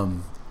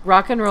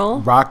 rock and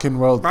roll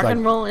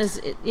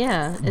is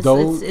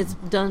it's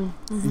done.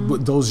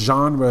 Those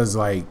genres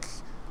like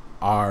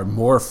are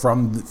more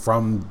from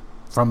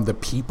the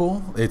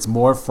people. It's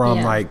more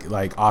from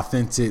like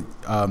authentic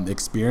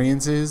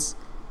experiences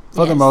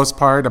for the most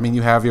part. I mean,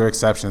 you have your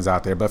exceptions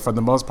out there, but for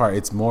the most part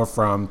it's more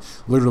from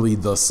literally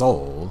the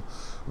soul,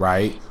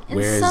 right? And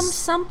whereas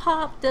some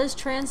pop does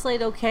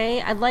translate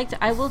okay. I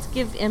will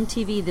give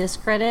MTV this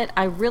credit.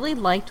 I really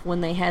liked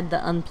when they had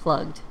the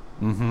Unplugged.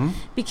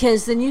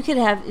 Because then you could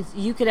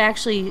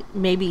actually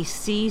maybe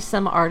see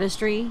some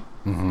artistry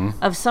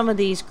of some of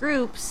these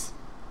groups,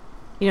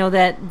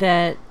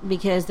 that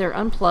because they're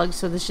unplugged,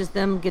 so it's just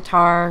them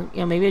guitar,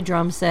 maybe a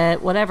drum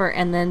set, whatever,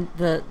 and then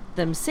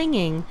them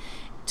singing,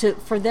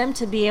 for them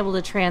to be able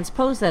to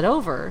transpose that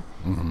over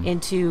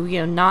into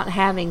not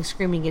having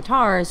screaming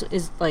guitars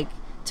is like,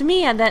 to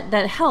me,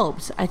 that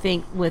helps, I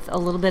think, with a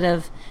little bit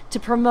of to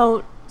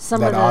promote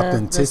some of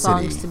the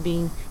songs to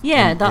be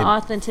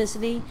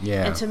authenticity,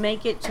 and to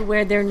make it to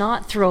where they're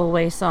not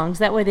throwaway songs.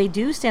 That way they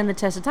do stand the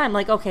test of time.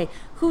 Like, okay,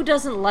 who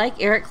doesn't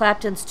like Eric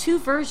Clapton's two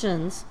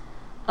versions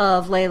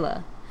of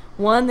Layla?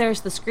 One,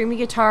 there's the screaming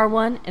guitar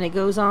one, and it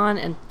goes on,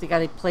 and the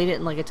guy played it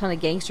in like a ton of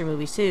gangster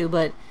movies too,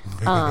 but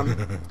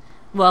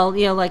well,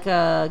 like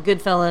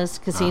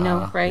Goodfellas,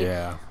 Casino, right?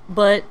 Yeah.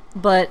 But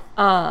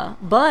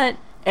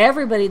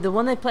everybody, the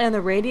one they play on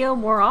the radio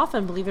more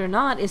often, believe it or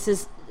not, is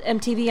his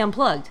MTV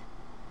Unplugged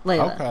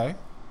Layla. Okay.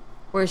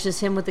 Where it's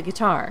just him with the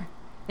guitar.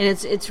 And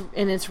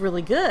it's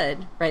really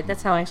good, right?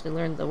 That's how I actually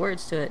learned the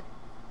words to it.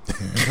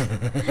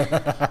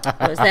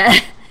 Was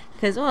that?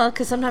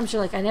 Because sometimes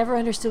you're like, I never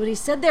understood what he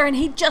said there, and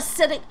he just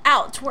said it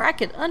out to where I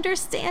could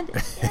understand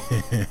it.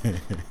 Yeah.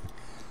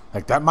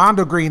 Like that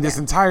Mondo Green this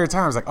entire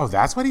time. I was like, oh,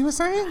 that's what he was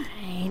saying?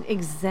 Right,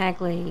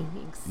 exactly.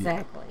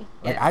 Yeah.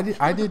 Like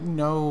I didn't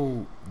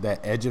know that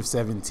Edge of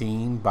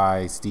 17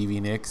 by Stevie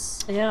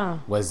Nicks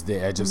was the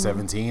Edge of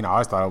 17. I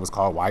always thought it was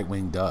called White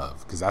Winged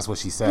Dove, because that's what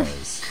she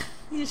says.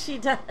 She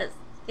does.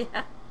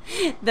 Yeah.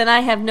 Then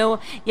I have no.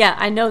 Yeah,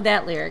 I know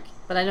that lyric,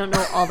 but I don't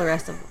know all the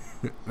rest of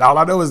them. All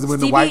I know is when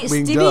the white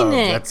winged dove.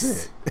 Nicks.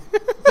 That's it.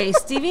 Okay,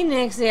 Stevie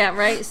Nicks. Yeah,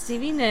 right.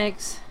 Stevie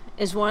Nicks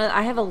is one of.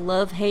 I have a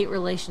love-hate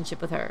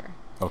relationship with her.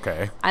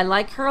 Okay. I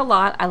like her a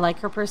lot. I like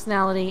her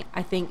personality.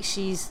 I think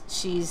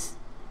she's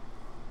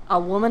a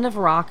woman of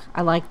rock.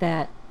 I like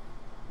that.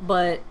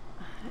 But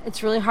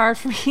it's really hard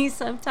for me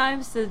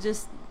sometimes to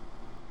just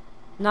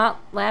not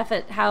laugh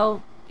at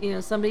how,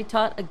 somebody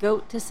taught a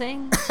goat to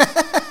sing.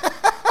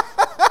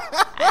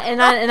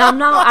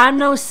 I'm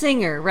no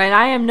singer, right?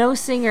 I am no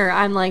singer.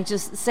 I'm like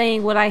just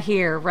saying what I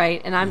hear,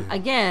 right? And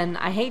again,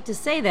 I hate to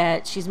say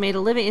that she's made a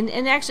living,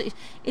 and actually,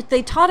 if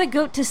they taught a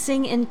goat to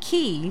sing in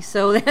key,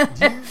 so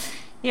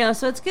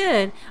so it's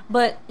good.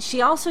 But she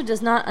also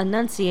does not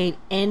enunciate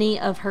any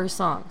of her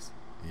songs.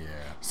 Yeah.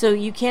 So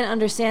you can't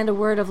understand a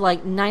word of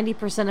like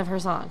 90% of her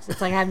songs.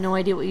 It's like I have no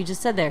idea what you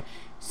just said there.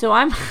 So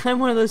I'm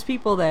one of those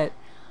people that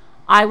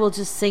I will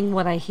just sing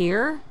what I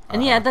hear,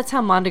 and that's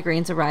how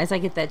Mondegreens arise. I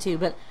get that too,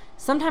 but.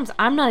 Sometimes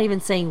I'm not even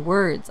saying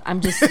words.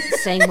 I'm just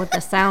saying what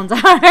the sounds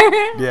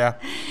are. Yeah.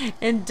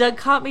 And Doug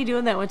caught me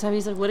doing that one time.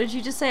 He's like, "What did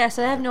you just say?" I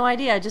said, "I have no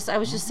idea. I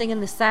was just singing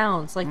the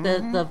sounds, like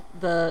the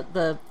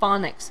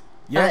phonics."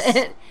 Yes.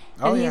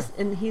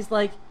 He's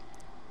like,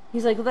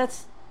 "Well,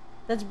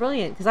 that's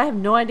brilliant because I have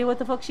no idea what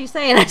the fuck she's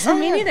saying." I said,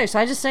 "Me neither." So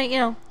I just say,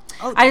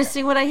 I just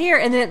sing what I hear,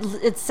 and then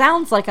it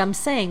sounds like I'm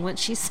saying what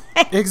she's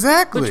saying.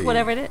 Exactly. Which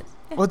whatever it is.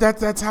 Yeah. Well,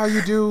 that's how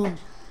you do.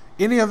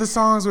 Any other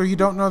songs where you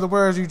don't know the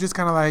words, you just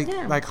kind of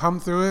like hum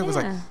through it. It was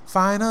like,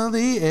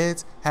 finally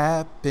it's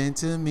happened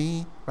to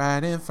me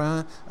right in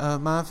front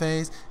of my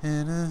face.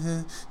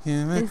 And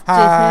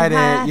hide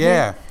it.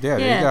 Yeah, there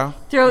you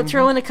go.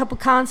 Throw in a couple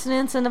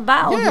consonants and a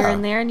vowel here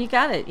and there, and you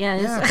got it.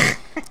 Yeah.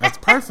 That's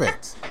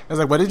perfect. I was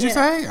like, what did you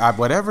say?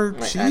 Whatever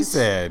she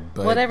said.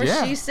 But whatever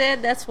she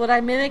said, that's what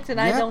I mimicked, and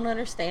I don't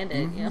understand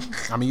it.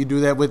 I mean, you do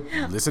that with,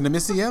 listen to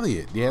Missy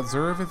Elliott. You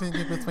observe everything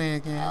in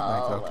between.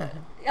 Okay.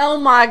 Oh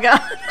my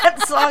God,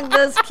 that song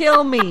does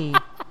kill me.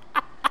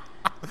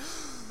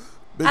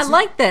 I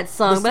like that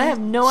song, but I have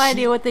no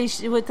idea what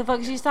the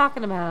fuck she's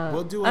talking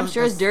about. I'm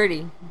sure it's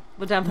dirty,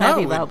 which I'm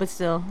happy about, but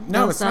still.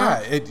 No, it's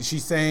not.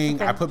 She's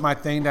saying, I put my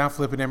thing down,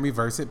 flip it, and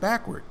reverse it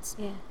backwards.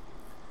 Yeah.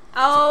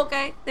 Oh,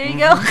 okay. There you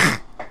go.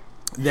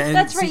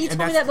 That's right. You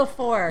told me that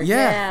before.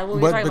 Yeah. When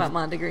we were talking about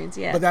Mondegreens.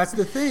 Yeah. But that's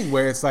the thing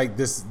where it's like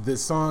this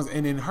songs,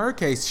 and in her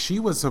case, she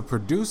was a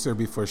producer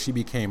before she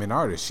became an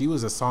artist. She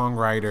was a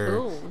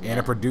songwriter and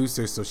a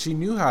producer, so she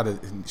knew how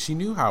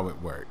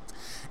it worked.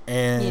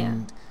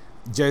 And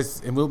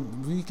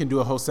we can do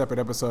a whole separate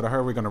episode of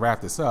her. We're going to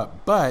wrap this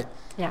up, but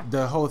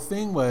the whole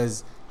thing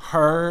was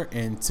her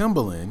and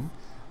Timbaland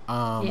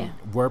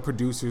were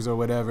producers or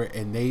whatever,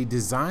 and they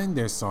designed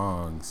their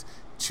songs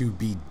to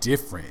be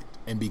different.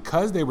 And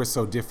because they were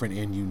so different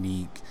and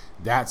unique,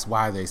 that's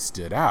why they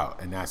stood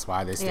out, and that's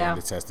why they stand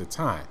the test of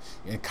time.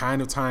 And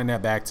kind of tying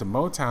that back to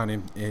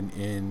Motown,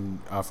 in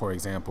for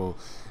example,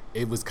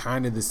 it was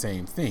kind of the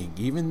same thing.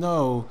 Even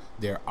though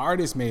their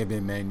artists may have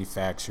been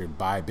manufactured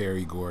by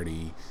Berry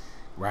Gordy,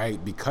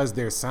 right? Because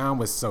their sound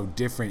was so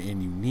different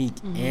and unique,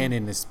 and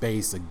in the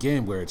space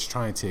again where it's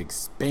trying to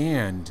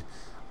expand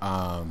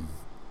a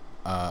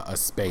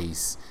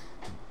space.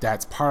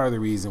 That's part of the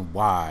reason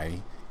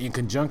why, in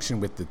conjunction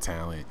with the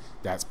talent,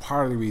 that's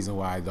part of the reason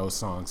why those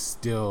songs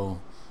still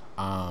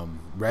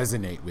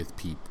resonate with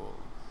people,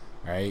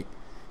 right?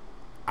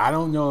 I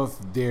don't know if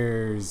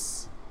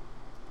there's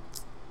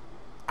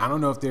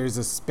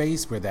a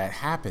space where that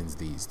happens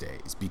these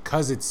days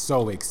because it's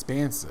so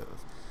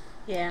expansive.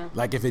 Yeah.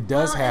 Like if it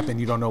does happen,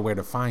 you don't know where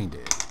to find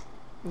it.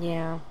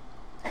 Yeah.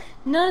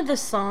 None of the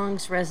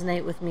songs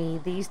resonate with me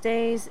these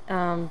days,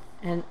 and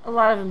a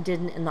lot of them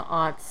didn't in the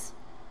aughts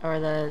or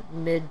the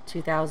mid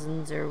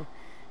 2000s or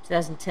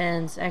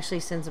 2010s, actually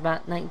since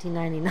about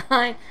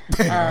 1999,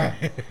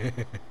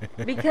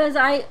 because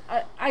I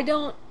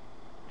don't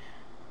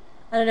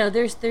know,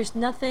 there's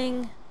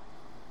nothing.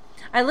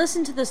 I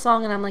listen to the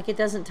song and I'm like, it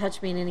doesn't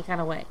touch me in any kind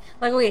of way.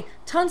 Like, okay,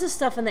 tons of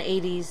stuff in the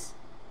 80s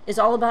is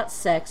all about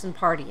sex and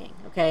partying,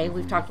 okay?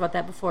 We've talked about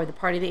that before, the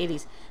party of the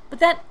 80s. But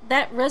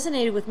that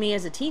resonated with me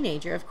as a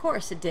teenager. Of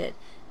course it did.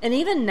 And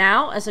even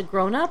now, as a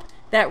grown-up,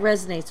 that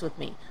resonates with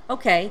me.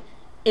 Okay,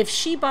 if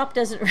She Bop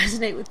doesn't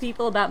resonate with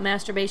people about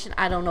masturbation,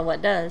 I don't know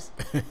what does.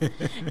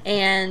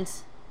 And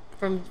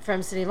from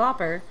Cyndi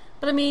Lauper.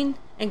 But I mean,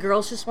 and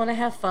girls just want to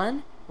have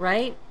fun,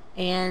 right?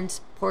 And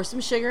pour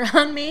some sugar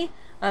on me.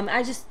 I'm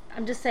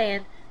just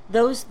saying,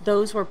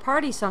 those were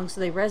party songs,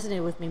 so they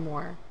resonated with me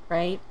more,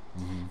 right?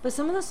 But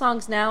some of the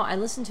songs now, I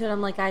listen to it,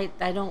 I'm like, I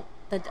don't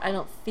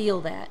feel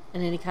that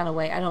in any kind of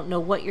way. I don't know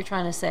what you're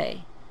trying to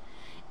say.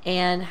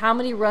 And how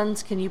many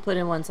runs can you put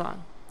in one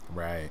song?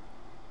 Right.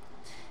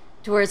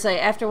 To where it's like,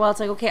 after a while, it's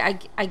like, okay,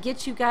 I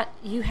get you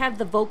have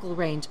the vocal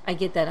range. I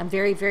get that. I'm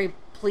very, very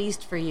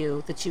pleased for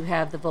you that you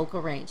have the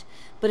vocal range.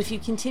 But if you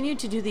continue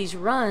to do these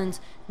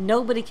runs,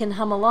 nobody can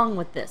hum along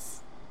with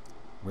this.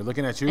 We're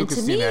looking at you,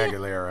 Christina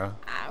Aguilera.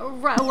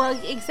 Right, well,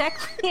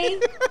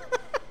 exactly.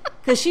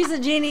 Because she's a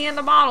genie in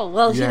the bottle.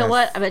 Well, you know Yes.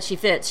 what? I bet she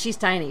fits. She's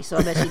tiny, so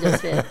I bet she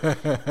does fit.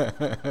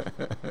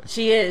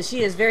 She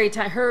is very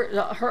tiny.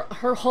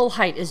 Her whole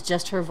height is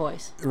just her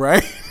voice.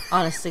 Right?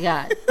 Honest to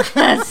God.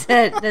 That's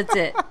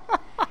it.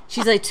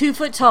 She's like 2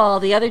 foot tall.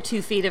 The other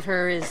 2 feet of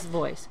her is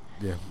voice.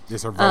 Yeah,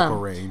 just her vocal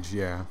range,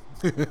 yeah.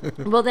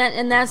 Well,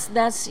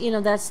 that's you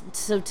know, that's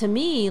so to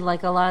me,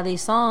 like a lot of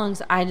these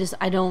songs, I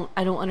don't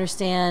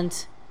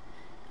understand.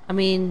 I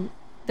mean,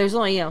 there's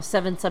only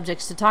 7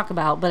 subjects to talk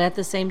about, but at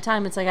the same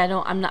time, it's like I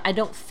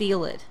don't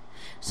feel it.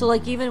 So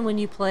like even when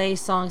you play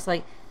songs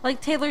like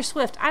Taylor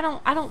Swift, I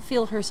don't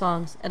feel her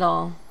songs at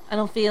all. I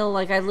don't feel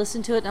like I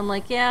listen to it and I'm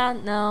like, yeah,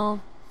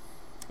 no,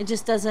 it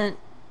just doesn't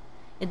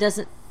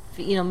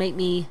make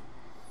me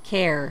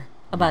care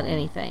about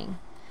anything.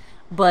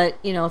 But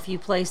if you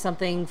play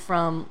something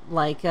from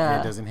like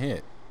it doesn't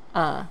hit.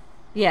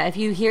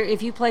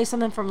 if you play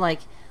something from like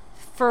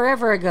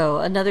forever ago,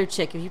 Another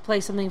Chick, if you play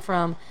something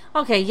from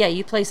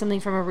you play something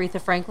from Aretha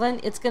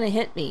Franklin, it's gonna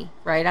hit me,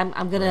 right?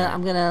 I'm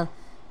gonna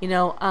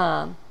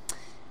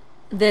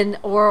then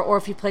or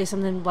if you play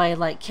something by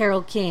like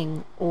Carole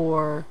King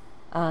or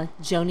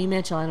Joni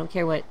Mitchell, I don't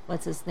care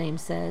what's his name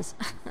says.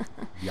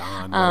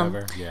 Jan,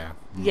 whatever. Yeah.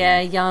 Mm-hmm.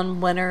 Yeah,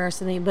 Jan Wenner or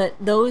something. But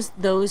those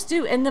do.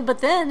 But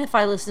then if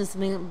I listen to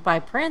something by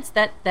Prince,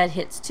 that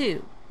hits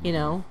too,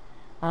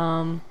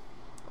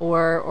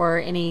 or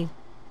anything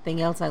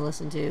else I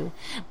listen to.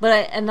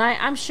 But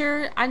I'm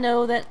sure I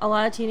know that a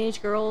lot of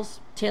teenage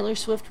girls, Taylor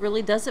Swift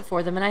really does it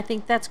for them, and I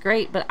think that's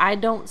great. But I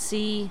don't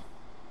see,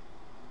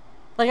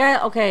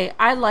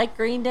 I like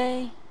Green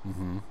Day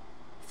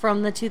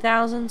from the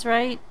 2000s,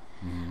 right?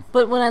 Mm-hmm.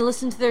 But when I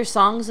listen to their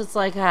songs, it's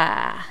like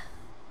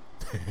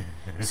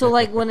So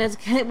like when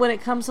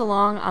it comes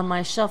along on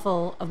my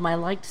shuffle of my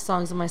liked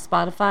songs on my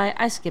Spotify,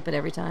 I skip it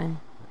every time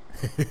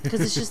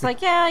because it's just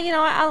like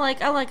I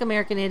like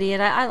American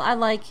Idiot. I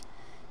like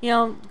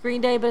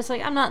Green Day, but it's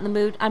like I'm not in the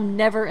mood. I'm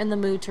never in the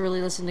mood to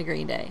really listen to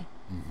Green Day.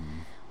 Mm-hmm.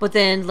 But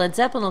then Led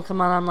Zeppelin will come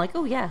on. I'm like,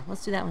 oh yeah,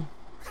 let's do that one.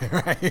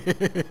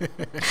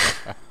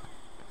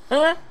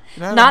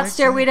 Not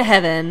Stairway to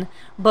Heaven,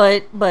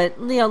 but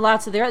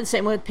lots of the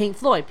same with Pink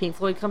Floyd. Pink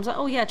Floyd comes on,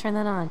 oh yeah, turn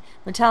that on.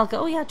 Metallica,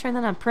 oh yeah, turn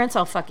that on. Prince,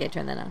 oh fuck yeah,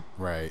 turn that on.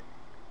 Right.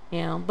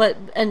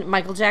 And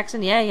Michael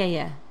Jackson,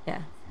 yeah.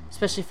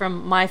 Especially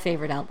from my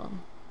favorite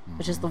album,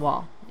 which is The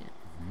Wall. Yeah.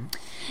 Mm-hmm.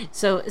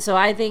 So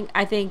I think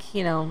I'm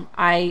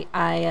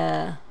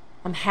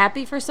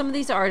happy for some of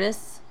these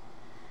artists,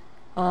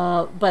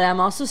 but I'm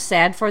also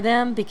sad for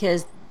them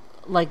because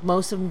like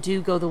most of them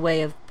do go the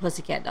way of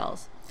Pussycat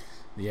Dolls.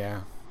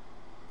 Yeah.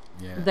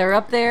 Yeah. They're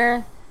up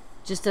there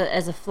just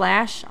as a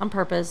flash on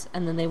purpose,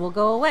 and then they will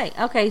go away.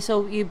 Okay,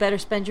 so you better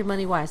spend your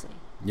money wisely.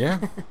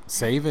 Yeah,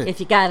 save it. If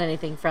you got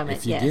anything from it,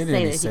 if you yes, get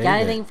save it. If you got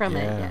anything from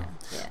it, yeah.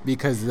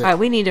 Because all right,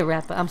 we need to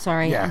wrap up. I'm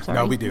sorry. Yeah, I'm sorry.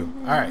 no, we do.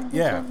 All right,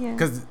 yeah,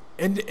 because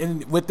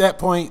and with that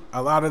point,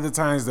 a lot of the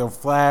times they'll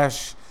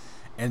flash,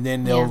 and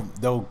then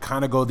they'll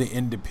kind of go the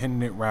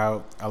independent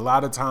route. A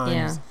lot of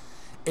times. Yeah.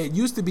 It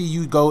used to be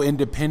you go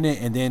independent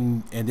and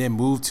then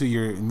move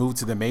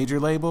to the major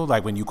label,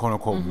 like when you quote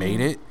unquote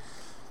made it.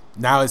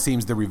 Now it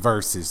seems the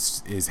reverse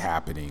is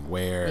happening,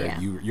 where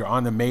you're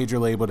on the major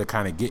label to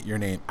kind of get your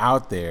name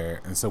out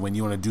there, and so when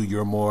you want to do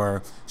your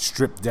more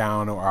stripped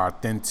down or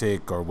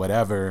authentic or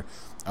whatever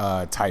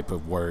type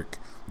of work,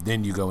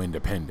 then you go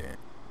independent.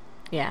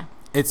 Yeah,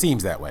 it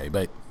seems that way,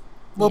 but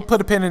we'll put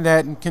a pin in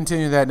that and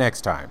continue that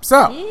next time.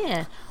 So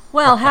yeah.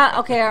 Well,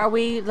 are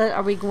we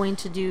going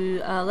to do?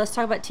 Let's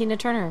talk about Tina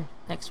Turner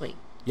next week.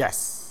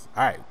 Yes.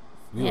 All right.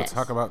 We will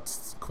talk about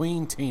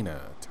Queen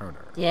Tina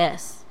Turner.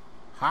 Yes.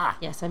 Ha.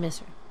 Yes, I miss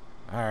her.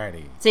 All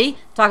righty. See,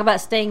 talk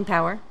about staying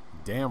power.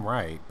 Damn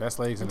right. Best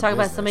legs in the business. Talk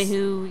about somebody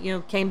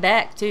who came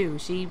back too.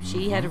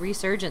 She had a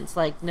resurgence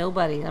like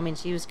nobody. I mean,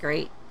 she was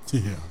great.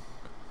 Yeah.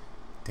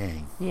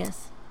 Dang.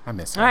 Yes. I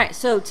miss her. All right.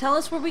 So tell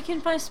us where we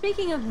can find.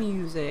 Speaking of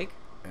music.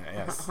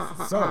 Yes.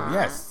 So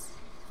yes.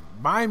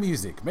 My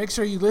music. Make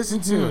sure you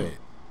listen to it.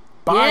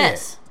 Buy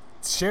it.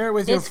 Share it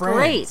with your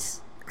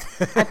friends. It's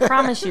great. I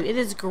promise you, it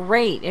is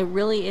great. It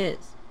really is.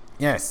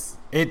 Yes.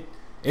 It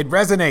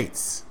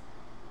resonates.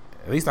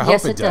 At least I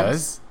hope it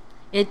does.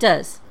 It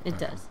does. It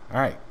does. All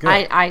right.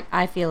 Good.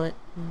 I feel it.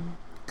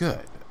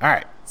 Good. All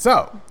right.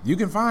 So you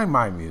can find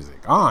my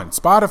music on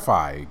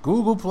Spotify,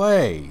 Google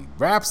Play,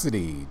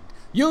 Rhapsody,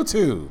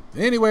 YouTube,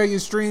 anywhere you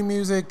stream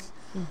music.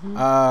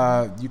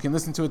 You can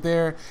listen to it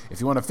there. If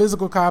you want a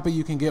physical copy,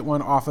 you can get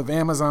one off of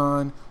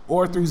Amazon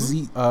or through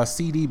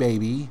CD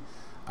Baby.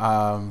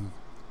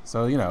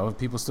 So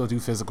people still do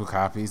physical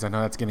copies. I know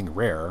that's getting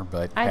rare,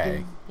 but I hey,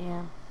 do.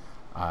 Yeah.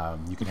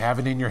 You can have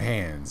it in your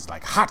hands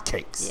like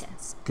hotcakes.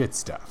 Yes. Good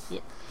stuff.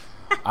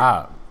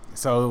 Yeah.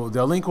 So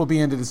the link will be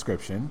in the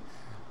description.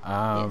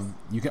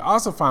 You can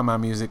also find my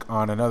music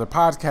on another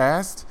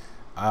podcast.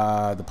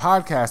 The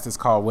podcast is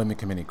called Women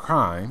Committing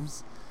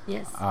Crimes.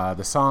 Yes.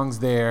 The songs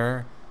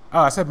there.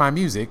 Oh, I said my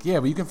music. Yeah,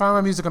 but you can find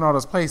my music in all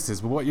those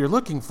places. But what you're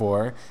looking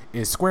for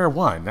is Square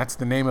One. That's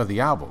the name of the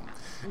album.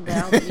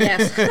 Well,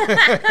 yes.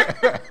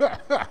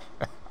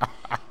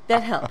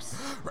 That helps.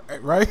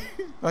 right?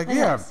 Like,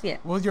 yeah, yeah.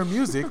 well, your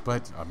music,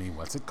 but I mean,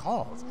 what's it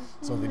called?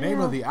 So the name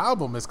of the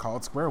album is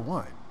called Square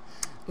One.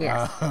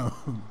 Yes.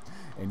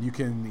 And you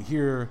can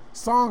hear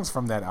songs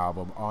from that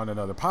album on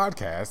another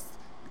podcast,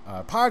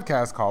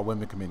 called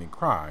Women Committing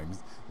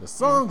Crimes. The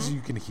songs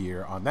you can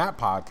hear on that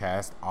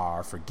podcast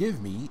are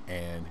Forgive Me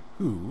and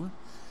Who.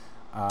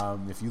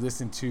 If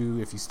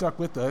you stuck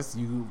with us,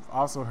 you've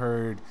also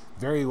heard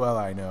Very Well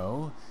I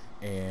Know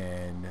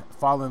and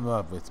Fall in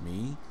Love with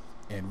Me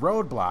and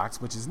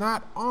Roadblocks, which is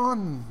not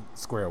on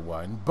Square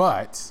One,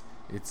 but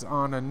it's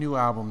on a new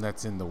album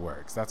that's in the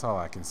works. That's all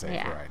I can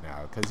say for right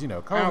now, because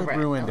COVID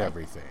ruined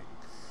everything.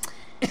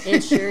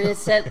 It sure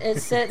is. It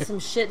set some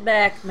shit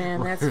back,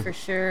 man. That's for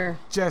sure.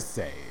 Just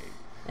saying.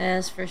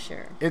 That's for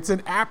sure. It's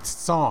an apt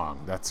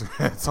song. That's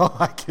all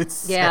I can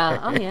say. Yeah.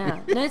 Oh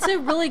yeah. No, it's a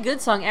really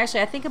good song. Actually,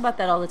 I think about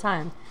that all the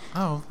time.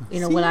 Oh.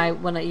 When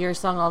I hear a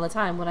song all the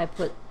time, when I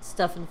put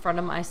stuff in front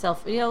of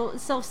myself,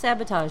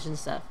 self-sabotage and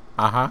stuff.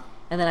 Uh-huh.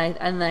 And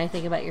then I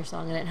think about your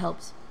song, and it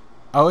helps.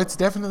 Oh, it's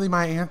definitely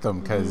my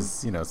anthem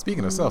because,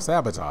 speaking of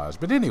self-sabotage.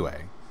 But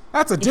anyway,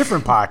 that's a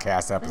different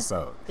podcast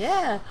episode.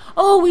 Yeah.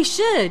 Oh, we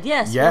should.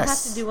 Yes. Yes. We'll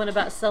have to do one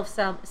about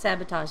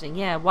self-sabotaging.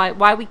 Yeah.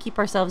 Why we keep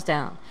ourselves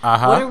down.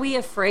 Uh-huh. What are we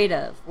afraid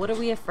of?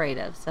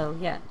 So,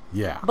 yeah.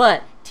 Yeah.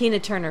 But Tina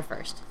Turner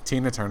first.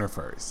 Tina Turner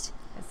first.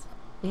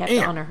 We have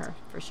to honor her,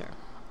 for sure.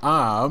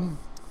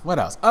 What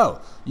else?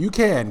 Oh, you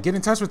can get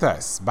in touch with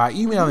us by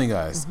emailing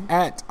us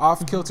at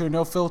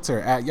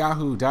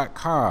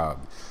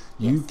offkilternofilter@yahoo.com.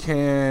 You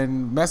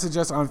can message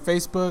us on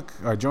Facebook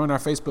or join our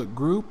Facebook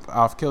group,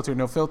 Off Kilter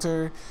No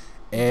Filter.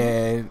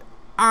 And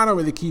I don't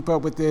really keep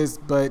up with this,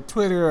 but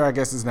Twitter, I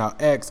guess, is now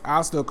X.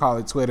 I'll still call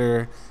it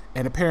Twitter.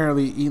 And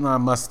apparently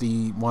Elon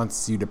Musty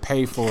wants you to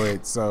pay for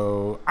it.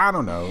 So I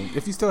don't know.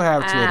 If you still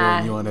have Twitter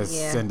and you want to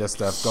send us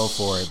stuff, go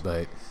for it.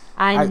 But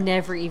I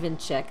never even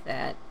check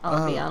that.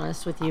 I'll be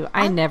honest with you.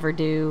 I never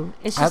do.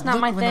 It's just not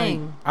my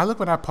thing. I look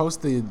when I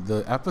post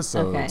the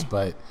episodes,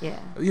 but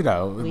We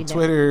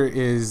Twitter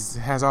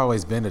has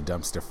always been a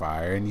dumpster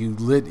fire, and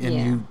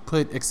you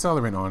put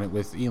accelerant on it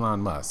with Elon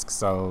Musk.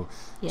 So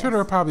Twitter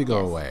will probably go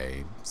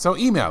away. So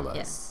email us.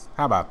 Yes.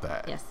 How about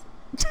that? Yes.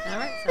 All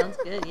right. Sounds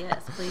good.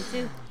 Yes, please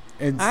do.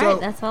 And all right,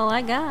 that's all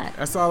I got.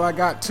 That's all I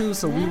got, too.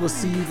 So we will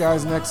see you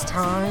guys next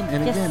time.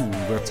 And again,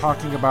 we're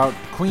talking about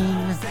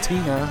Queen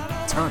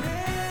Tina Turner.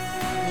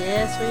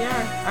 Yes, we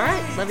are. All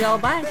right. Love y'all.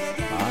 Bye.